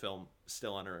cut of the film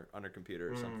still on her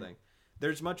computer or something.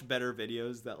 There's much better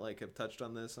videos that have touched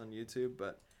on this on YouTube,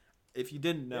 but if you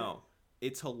didn't know,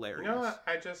 it's hilarious. You know what?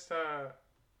 I just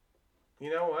you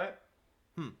know what?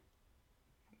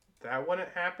 That wouldn't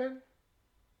happen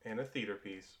in a theater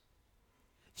piece.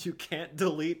 You can't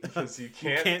delete because you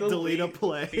can't delete a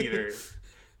play. Theater.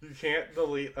 You can't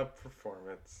delete a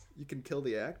performance. You can kill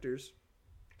the actors.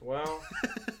 Well,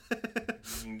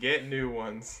 you can get new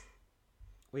ones.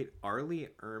 Wait, Arlie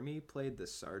Ermy played the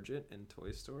sergeant in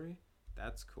Toy Story?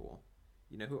 That's cool.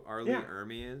 You know who Arlie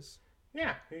Ermy is?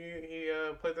 Yeah, he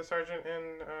played the sergeant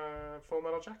in Full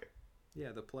Metal Jacket.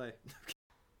 Yeah, the play.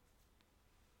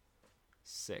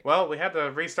 Sick. Well, we had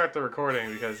to restart the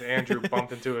recording because Andrew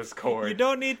bumped into his cord. You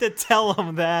don't need to tell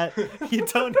him that. You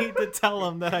don't need to tell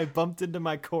him that I bumped into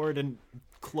my cord and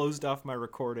closed off my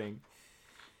recording.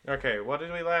 Okay, what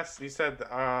did we last... You said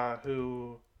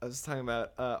who... I was talking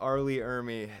about Arlie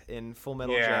Ermy in Full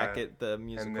Metal Jacket, the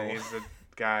musical. And he's the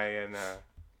guy in...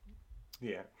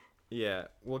 Yeah. Yeah,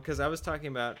 well, because I was talking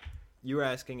about... You were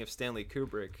asking if Stanley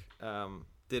Kubrick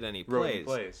did any plays. Wrote any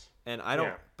plays. And I don't...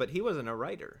 Yeah. But he wasn't a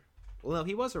writer. Well, no,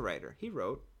 he was a writer. He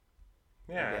wrote.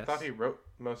 Yeah, I thought he wrote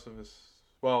most of his...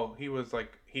 Well, he was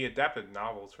like... He adapted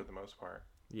novels for the most part.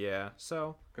 Yeah,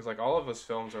 so... Because like all of his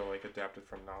films are like adapted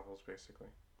from novels, basically.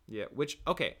 Yeah, which...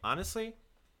 Okay, honestly,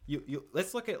 you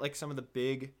let's look at like some of the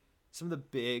big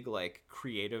like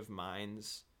creative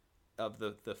minds of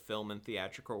the film and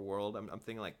theatrical world. I'm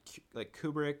thinking like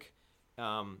Kubrick,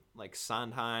 like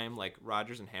Sondheim, like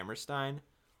Rodgers and Hammerstein.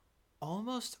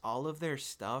 Almost all of their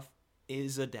stuff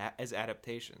is as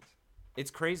adaptations.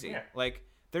 It's crazy. Yeah. Like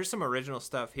there's some original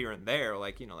stuff here and there,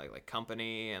 like like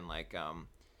Company and like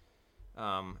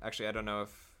actually I don't know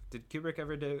if did Kubrick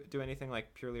ever do anything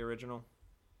like purely original?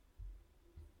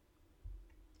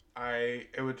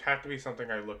 It would have to be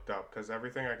something I looked up because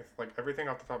everything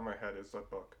off the top of my head is a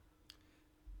book.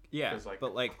 Yeah,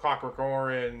 but like Clockwork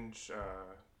Orange,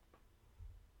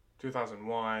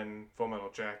 2001, Full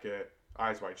Metal Jacket,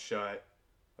 Eyes Wide Shut,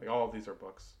 like all of these are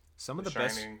books. Some of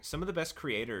the best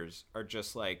creators are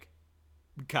just like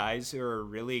guys who are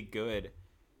really good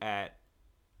at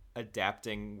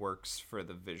adapting works for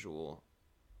the visual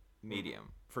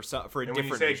medium for a different. And when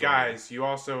you say guys, medium. You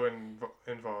also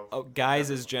involve. Oh, guys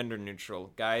is gender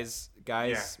neutral. Guys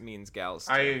means gals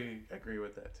too. I agree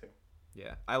with that too.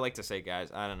 Yeah, I like to say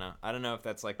guys. I don't know if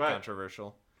that's like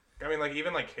controversial. I mean, like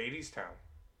even like Hadestown.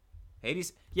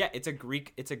 Hades, yeah, it's a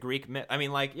Greek myth. I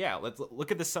mean, like, yeah, let's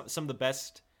look at some of the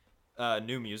best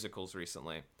new musicals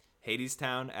recently.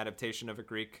 Hadestown, adaptation of a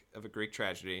Greek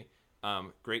tragedy.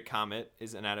 Great Comet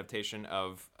is an adaptation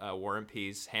of War and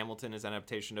Peace. Hamilton is an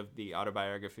adaptation of the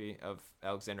autobiography of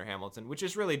Alexander Hamilton, which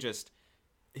is really just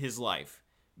his life,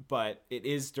 but it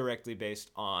is directly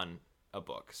based on a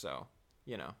book. So,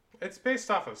 it's based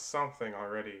off of something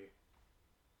already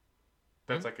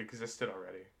that's like existed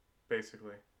already,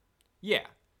 basically. Yeah.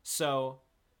 So,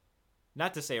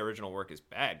 not to say original work is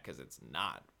bad because it's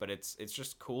not, but it's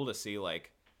just cool to see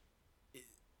like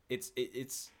it's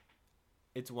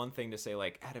one thing to say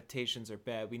like adaptations are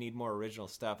bad. We need more original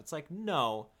stuff. It's like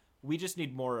no, we just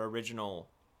need more original.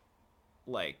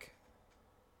 Like,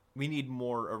 we need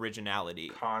more originality.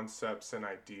 Concepts and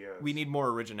ideas. We need more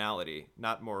originality,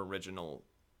 not more original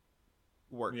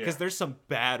work. Because there's some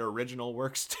bad original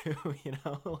works too.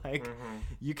 Like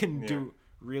you can do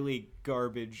really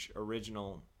garbage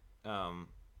original. Like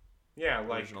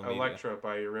original Electra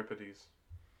by Euripides.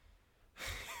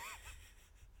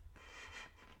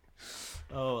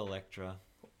 Oh, Electra.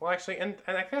 Well, actually, and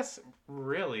I guess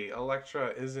really Electra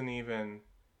isn't even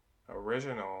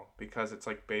original because it's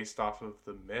like based off of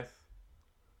the myth.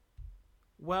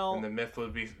 Well, and the myth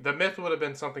would have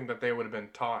been something that they would have been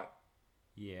taught.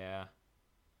 Yeah,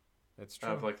 that's true.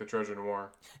 Of like the Trojan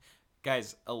War.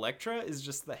 Guys, Electra is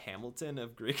just the Hamilton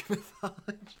of Greek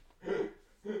mythology.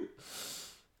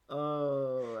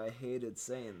 Oh, I hated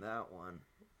saying that one.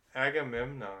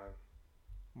 Agamemnon.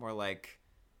 More like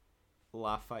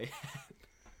Lafayette.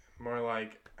 More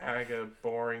like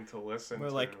boring to listen to.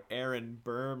 More like Aaron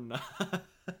Burm.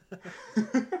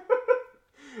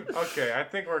 Okay, I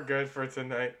think we're good for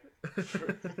tonight.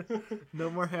 No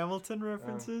more Hamilton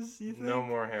references, you think? No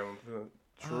more Hamilton.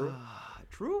 True.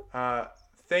 True.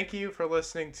 Thank you for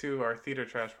listening to our Theater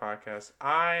Trash podcast.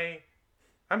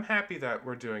 I'm happy that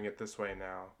we're doing it this way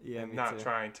now. Yeah, and me not too.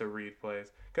 trying to read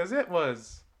plays. Because it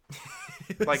was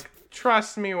like,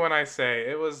 trust me when I say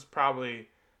it was probably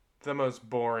the most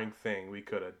boring thing we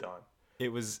could have done. It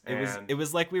was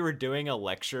like we were doing a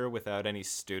lecture without any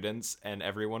students and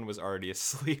everyone was already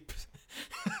asleep.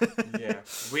 Yeah,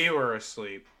 we were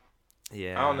asleep.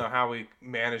 Yeah. I don't know how we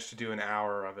managed to do an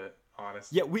hour of it,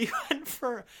 honestly. Yeah, we went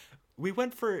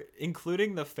for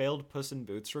including the failed Puss in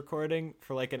Boots recording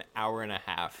for like an hour and a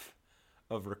half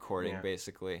of recording,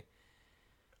 basically.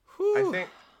 Whew. I think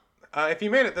if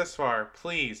you made it this far,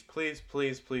 please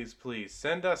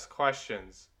send us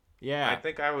questions. Yeah, I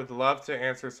think I would love to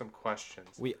answer some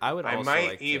questions. I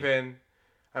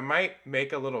might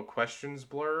make a little questions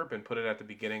blurb and put it at the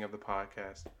beginning of the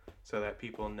podcast, so that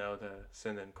people know to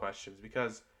send in questions.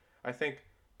 Because I think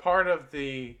part of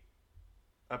the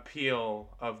appeal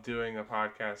of doing a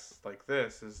podcast like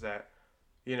this is that,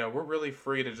 we're really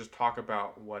free to just talk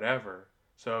about whatever.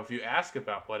 So if you ask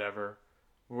about whatever,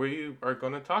 we are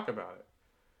going to talk about it.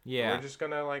 Yeah. We're just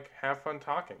going to have fun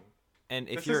talking. And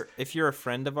if you're a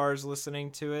friend of ours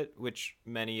listening to it, which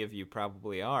many of you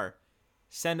probably are,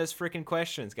 send us freaking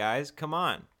questions, guys. Come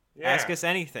on. Yeah. Ask us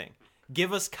anything.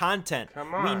 Give us content.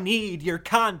 Come on. We need your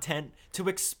content to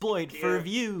exploit for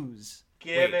views.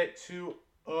 Give it to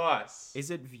us. Is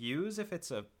it views if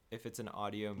it's an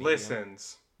audio medium?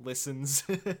 Listens.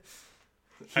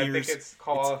 I think it's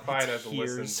qualified as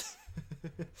listens.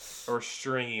 Or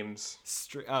streams.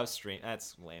 Stream.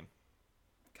 That's lame.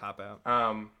 Cop out.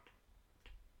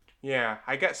 Yeah,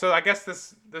 I guess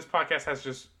this podcast has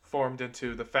just formed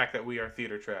into the fact that we are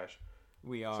theater trash.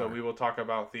 We are. So we will talk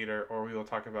about theater, or we will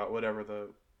talk about whatever the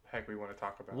heck we want to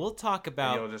talk about. We'll talk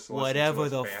about whatever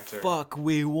the fuck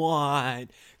we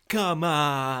want. Come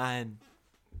on.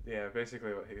 Yeah,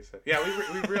 basically what he said. Yeah,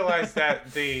 we realized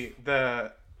that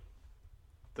the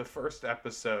first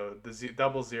episode, the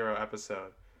 00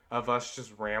 episode of us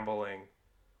just rambling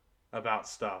about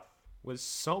stuff was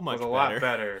so much better. lot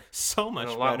better. So much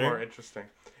better. A lot more interesting.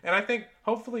 And I think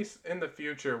hopefully in the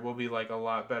future we'll be a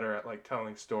lot better at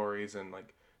telling stories and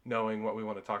knowing what we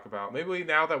want to talk about. Maybe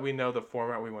now that we know the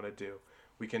format we want to do,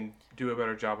 we can do a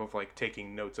better job of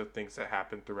taking notes of things that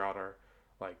happen throughout our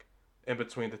in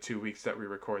between the 2 weeks that we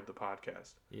record the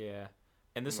podcast. Yeah.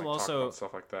 And this will also talk about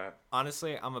stuff like that.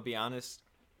 Honestly, I'm gonna be honest.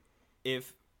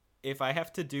 If I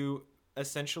have to do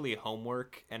essentially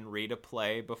homework and read a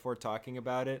play before talking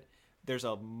about it, there's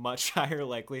a much higher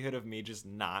likelihood of me just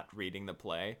not reading the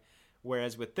play.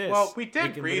 Whereas with this, well, we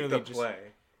did read the play.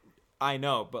 I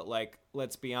know, but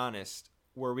let's be honest.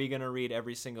 Were we gonna read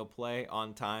every single play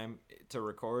on time to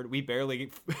record? We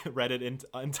barely read it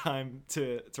on time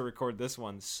to record this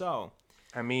one. So,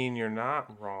 I mean, you're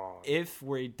not wrong. If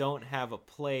we don't have a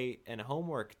play and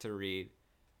homework to read,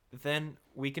 then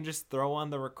we can just throw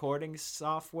on the recording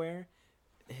software,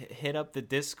 hit up the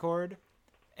Discord,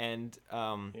 and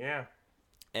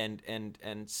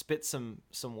and spit some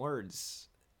words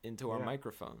into our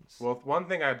microphones. Well, one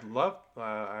thing I'd love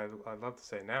to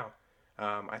say now,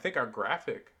 I think our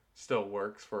graphic still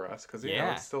works for us because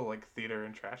it's still theater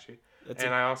and trashy.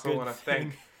 And I also want to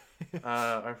thank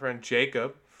our friend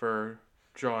Jacob for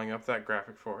drawing up that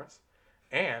graphic for us.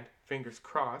 And fingers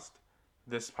crossed,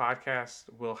 this podcast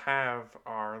will have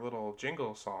our little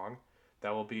jingle song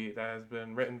that has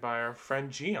been written by our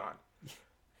friend Gian.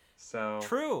 So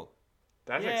true.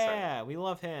 That's exciting. Yeah, we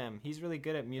love him. He's really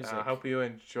good at music. I hope you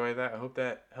enjoy that. I hope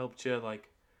that helped you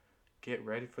get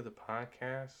ready for the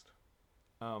podcast.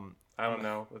 I don't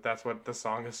know if that's what the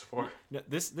song is for. No,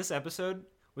 this episode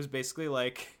was basically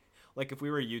like if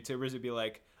we were YouTubers, it'd be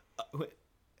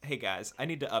hey guys, I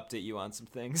need to update you on some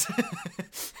things.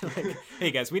 Hey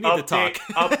guys, we need to talk.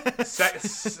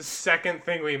 Second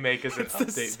thing we make is an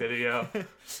update video.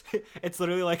 It's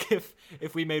literally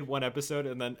if we made one episode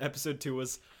and then episode 2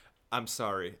 was, I'm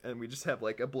sorry, and we just have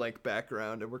a blank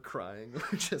background and we're crying.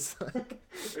 We're just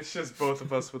it's just both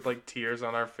of us with tears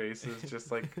on our faces,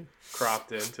 just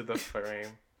cropped into the frame.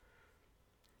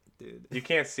 Dude, you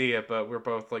can't see it, but we're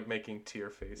both making tear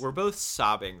faces. We're both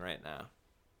sobbing right now.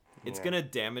 It's gonna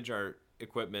damage our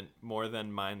equipment more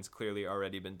than mine's clearly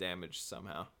already been damaged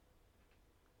somehow.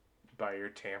 By your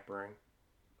tampering.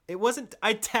 It wasn't.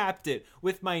 I tapped it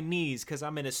with my knees because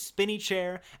I'm in a spinny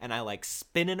chair and I like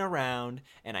spinning around,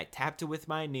 and I tapped it with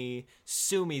my knee.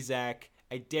 Sue me, Zach.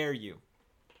 I dare you.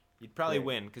 You'd probably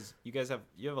win because you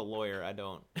have a lawyer. I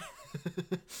don't.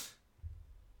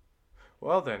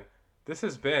 Well then, this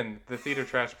has been the Theater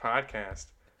Trash Podcast.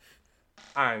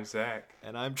 I'm Zach.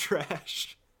 And I'm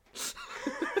Trash.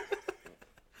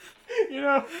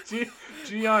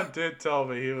 Gian did tell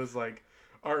me, he was like,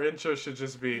 our intro should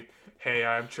just be, hey,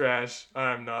 I'm Trash,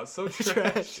 I'm not so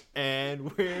trash.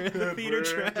 And we're the Theater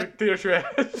Trash. Theater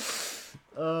Trash.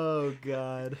 Oh,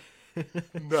 God.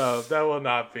 No, that will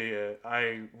not be it.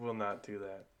 I will not do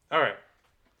that. All right,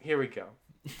 here we go.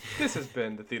 This has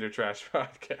been the Theater Trash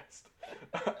Podcast.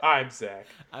 I'm Zach.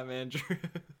 I'm Andrew.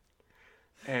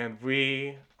 And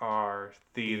we are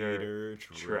Theater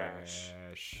Trash.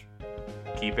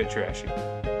 Keep it trashy.